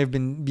 even though you may have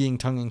been being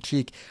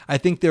tongue-in-cheek, I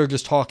think they're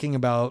just talking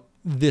about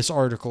this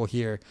article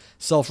here,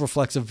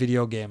 self-reflexive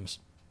video games.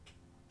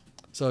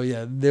 So,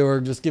 yeah, they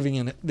were just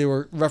they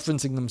were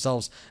referencing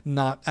themselves,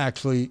 not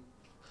actually,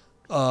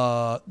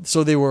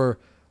 so they were,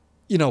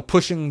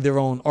 pushing their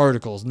own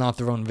articles, not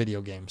their own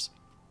video games.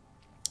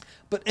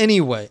 But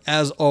anyway,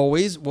 as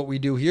always, what we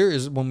do here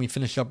is when we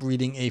finish up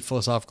reading a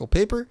philosophical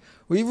paper,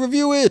 we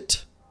review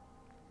it.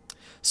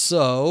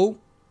 So,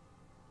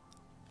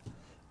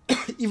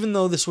 even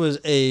though this was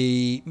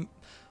a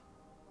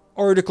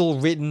article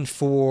written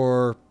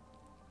for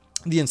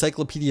the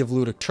Encyclopedia of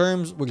Ludic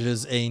Terms, which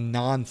is a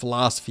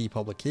non-philosophy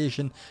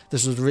publication,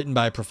 this was written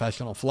by a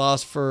professional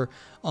philosopher.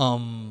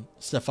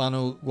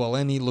 Stefano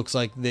Gualeni looks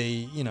like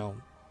they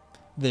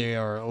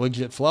are a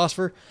legit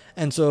philosopher,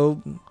 and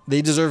so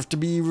they deserve to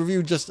be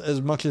reviewed just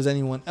as much as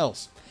anyone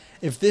else.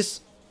 If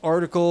this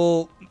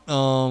article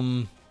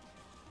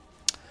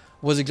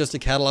was it just a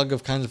catalog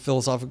of kinds of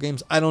philosophical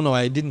games? I don't know.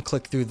 I didn't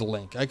click through the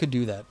link. I could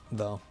do that,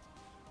 though.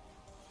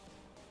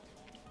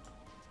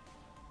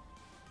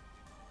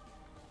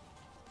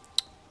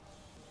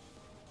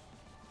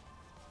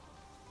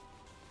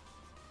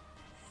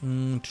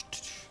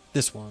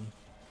 This one.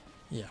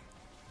 Yeah.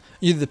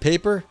 Either the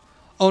paper?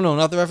 Oh, no,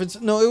 not the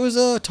reference. No, it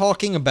was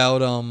talking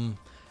about,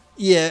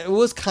 yeah, it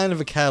was kind of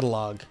a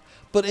catalog.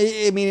 But,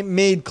 it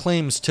made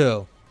claims,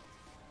 too.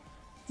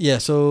 Yeah,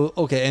 so,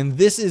 okay, and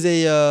this is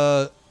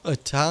a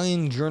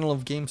Italian Journal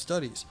of Game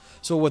Studies.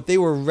 So what they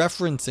were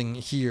referencing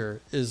here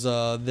is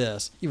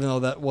this, even though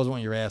that wasn't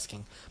what you're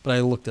asking, but I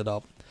looked it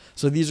up.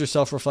 So these are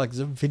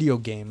self-reflexive video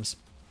games.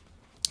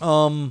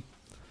 It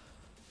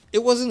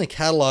wasn't a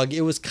catalog.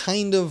 It was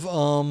kind of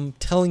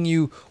telling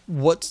you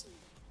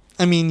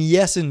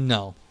yes and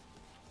no.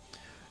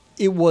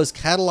 It was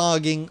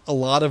cataloging a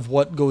lot of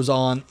what goes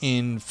on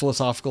in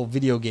philosophical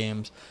video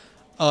games.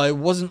 It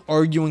wasn't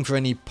arguing for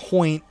any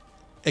point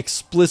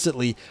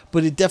explicitly,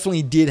 but it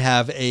definitely did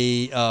have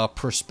a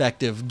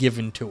perspective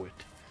given to it.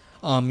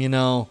 You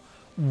know,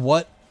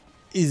 what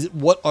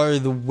are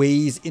the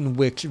ways in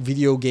which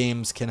video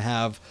games can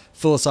have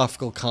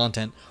philosophical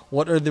content?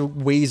 What are the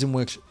ways in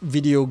which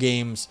video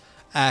games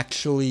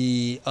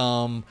actually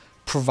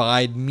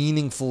provide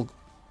meaningful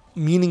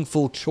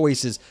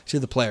choices to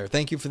the player?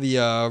 Thank you for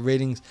the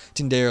ratings,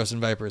 Tinderos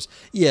and Vipers.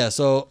 Yeah,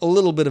 so a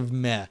little bit of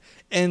meh.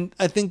 And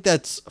I think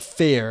that's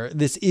fair.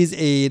 This is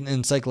an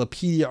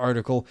encyclopedia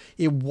article.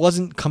 It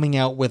wasn't coming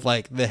out with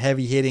like the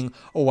heavy hitting,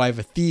 oh, I have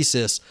a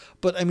thesis.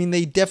 But I mean,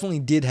 they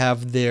definitely did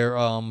have their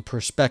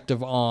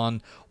perspective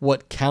on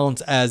what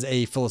counts as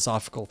a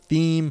philosophical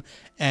theme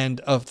and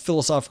a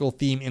philosophical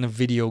theme in a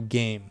video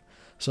game.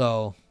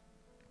 So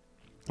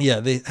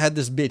yeah, they had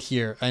this bit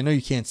here. I know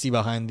you can't see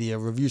behind the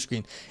review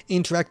screen.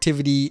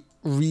 Interactivity,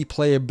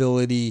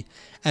 replayability,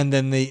 and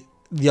then the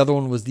other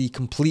one was the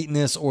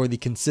completeness or the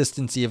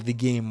consistency of the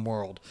game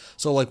world.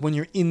 So like when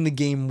you're in the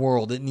game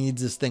world, it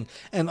needs this thing.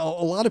 And a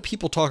lot of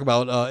people talk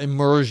about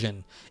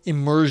immersion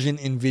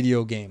in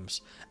video games.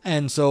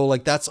 And so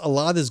like that's a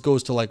lot of this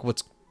goes to like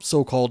what's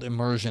so-called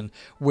immersion,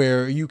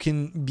 where you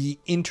can be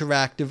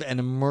interactive and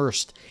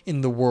immersed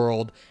in the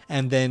world,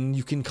 and then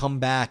you can come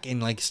back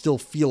and like still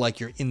feel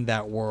like you're in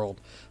that world.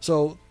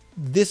 So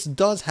this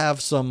does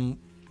have some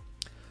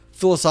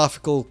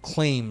philosophical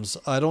claims.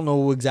 I don't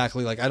know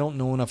exactly, like I don't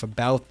know enough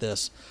about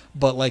this,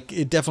 but like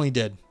it definitely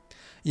did.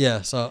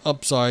 Yeah, so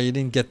sorry you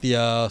didn't get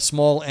the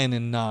small N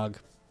in Nog.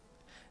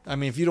 I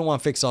mean, if you don't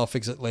want to fix it, I'll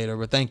fix it later,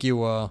 but thank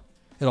you. It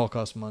all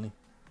costs money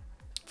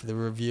for the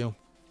review.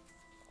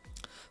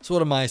 So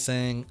what am I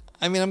saying?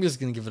 I mean, I'm just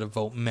gonna give it a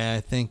vote meh.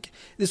 I think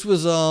this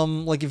was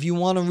like if you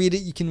want to read it,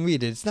 you can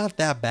read it. It's not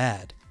that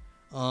bad.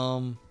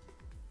 Vote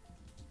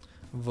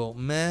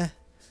meh.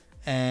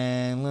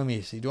 And let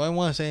me see. Do I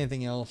want to say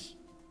anything else?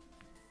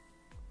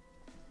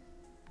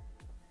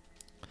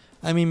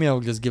 I mean, maybe I'll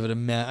just give it a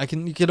meh.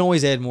 You can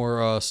always add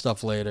more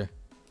stuff later.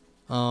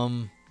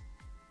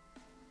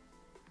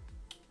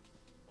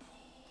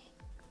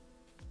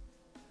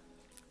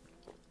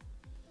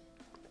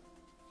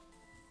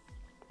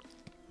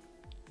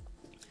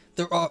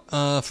 There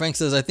are, Frank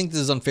says, I think this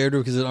is unfair to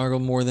because it's an article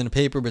more than a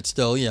paper, but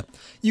still, yeah.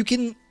 You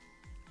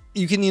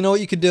know what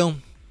you could do?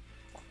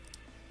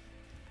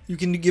 You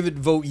can give it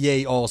vote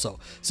yay also.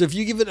 So if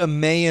you give it a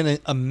meh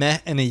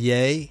and a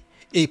yay,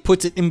 it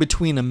puts it in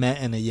between a meh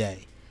and a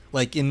yay.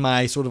 Like in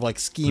my sort of like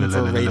scheme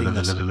for rating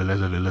this.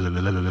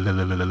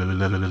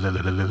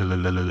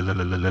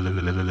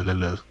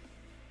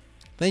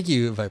 Thank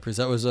you, Vipers.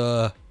 That was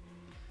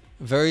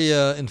very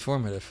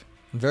informative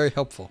and very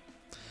helpful.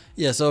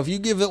 Yeah, so if you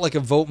give it like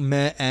a vote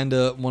meh and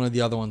one of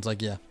the other ones,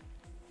 like, yeah.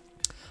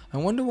 I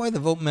wonder why the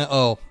vote meh.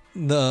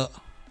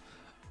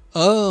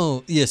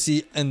 Oh, yeah,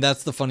 see, and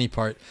that's the funny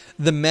part.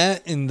 The meh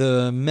in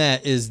the meh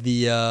is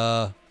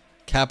the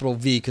capital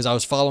V, because I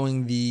was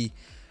following the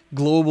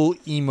global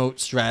emote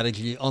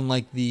strategy,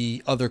 unlike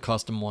the other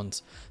custom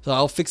ones. So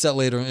I'll fix that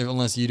later,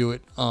 unless you do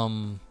it.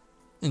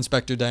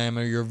 Inspector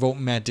Diameter, your vote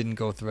meh didn't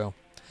go through.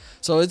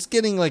 So it's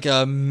getting like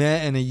a meh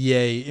and a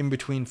yay in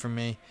between for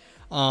me.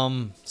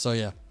 So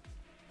yeah.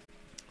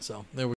 So there we go.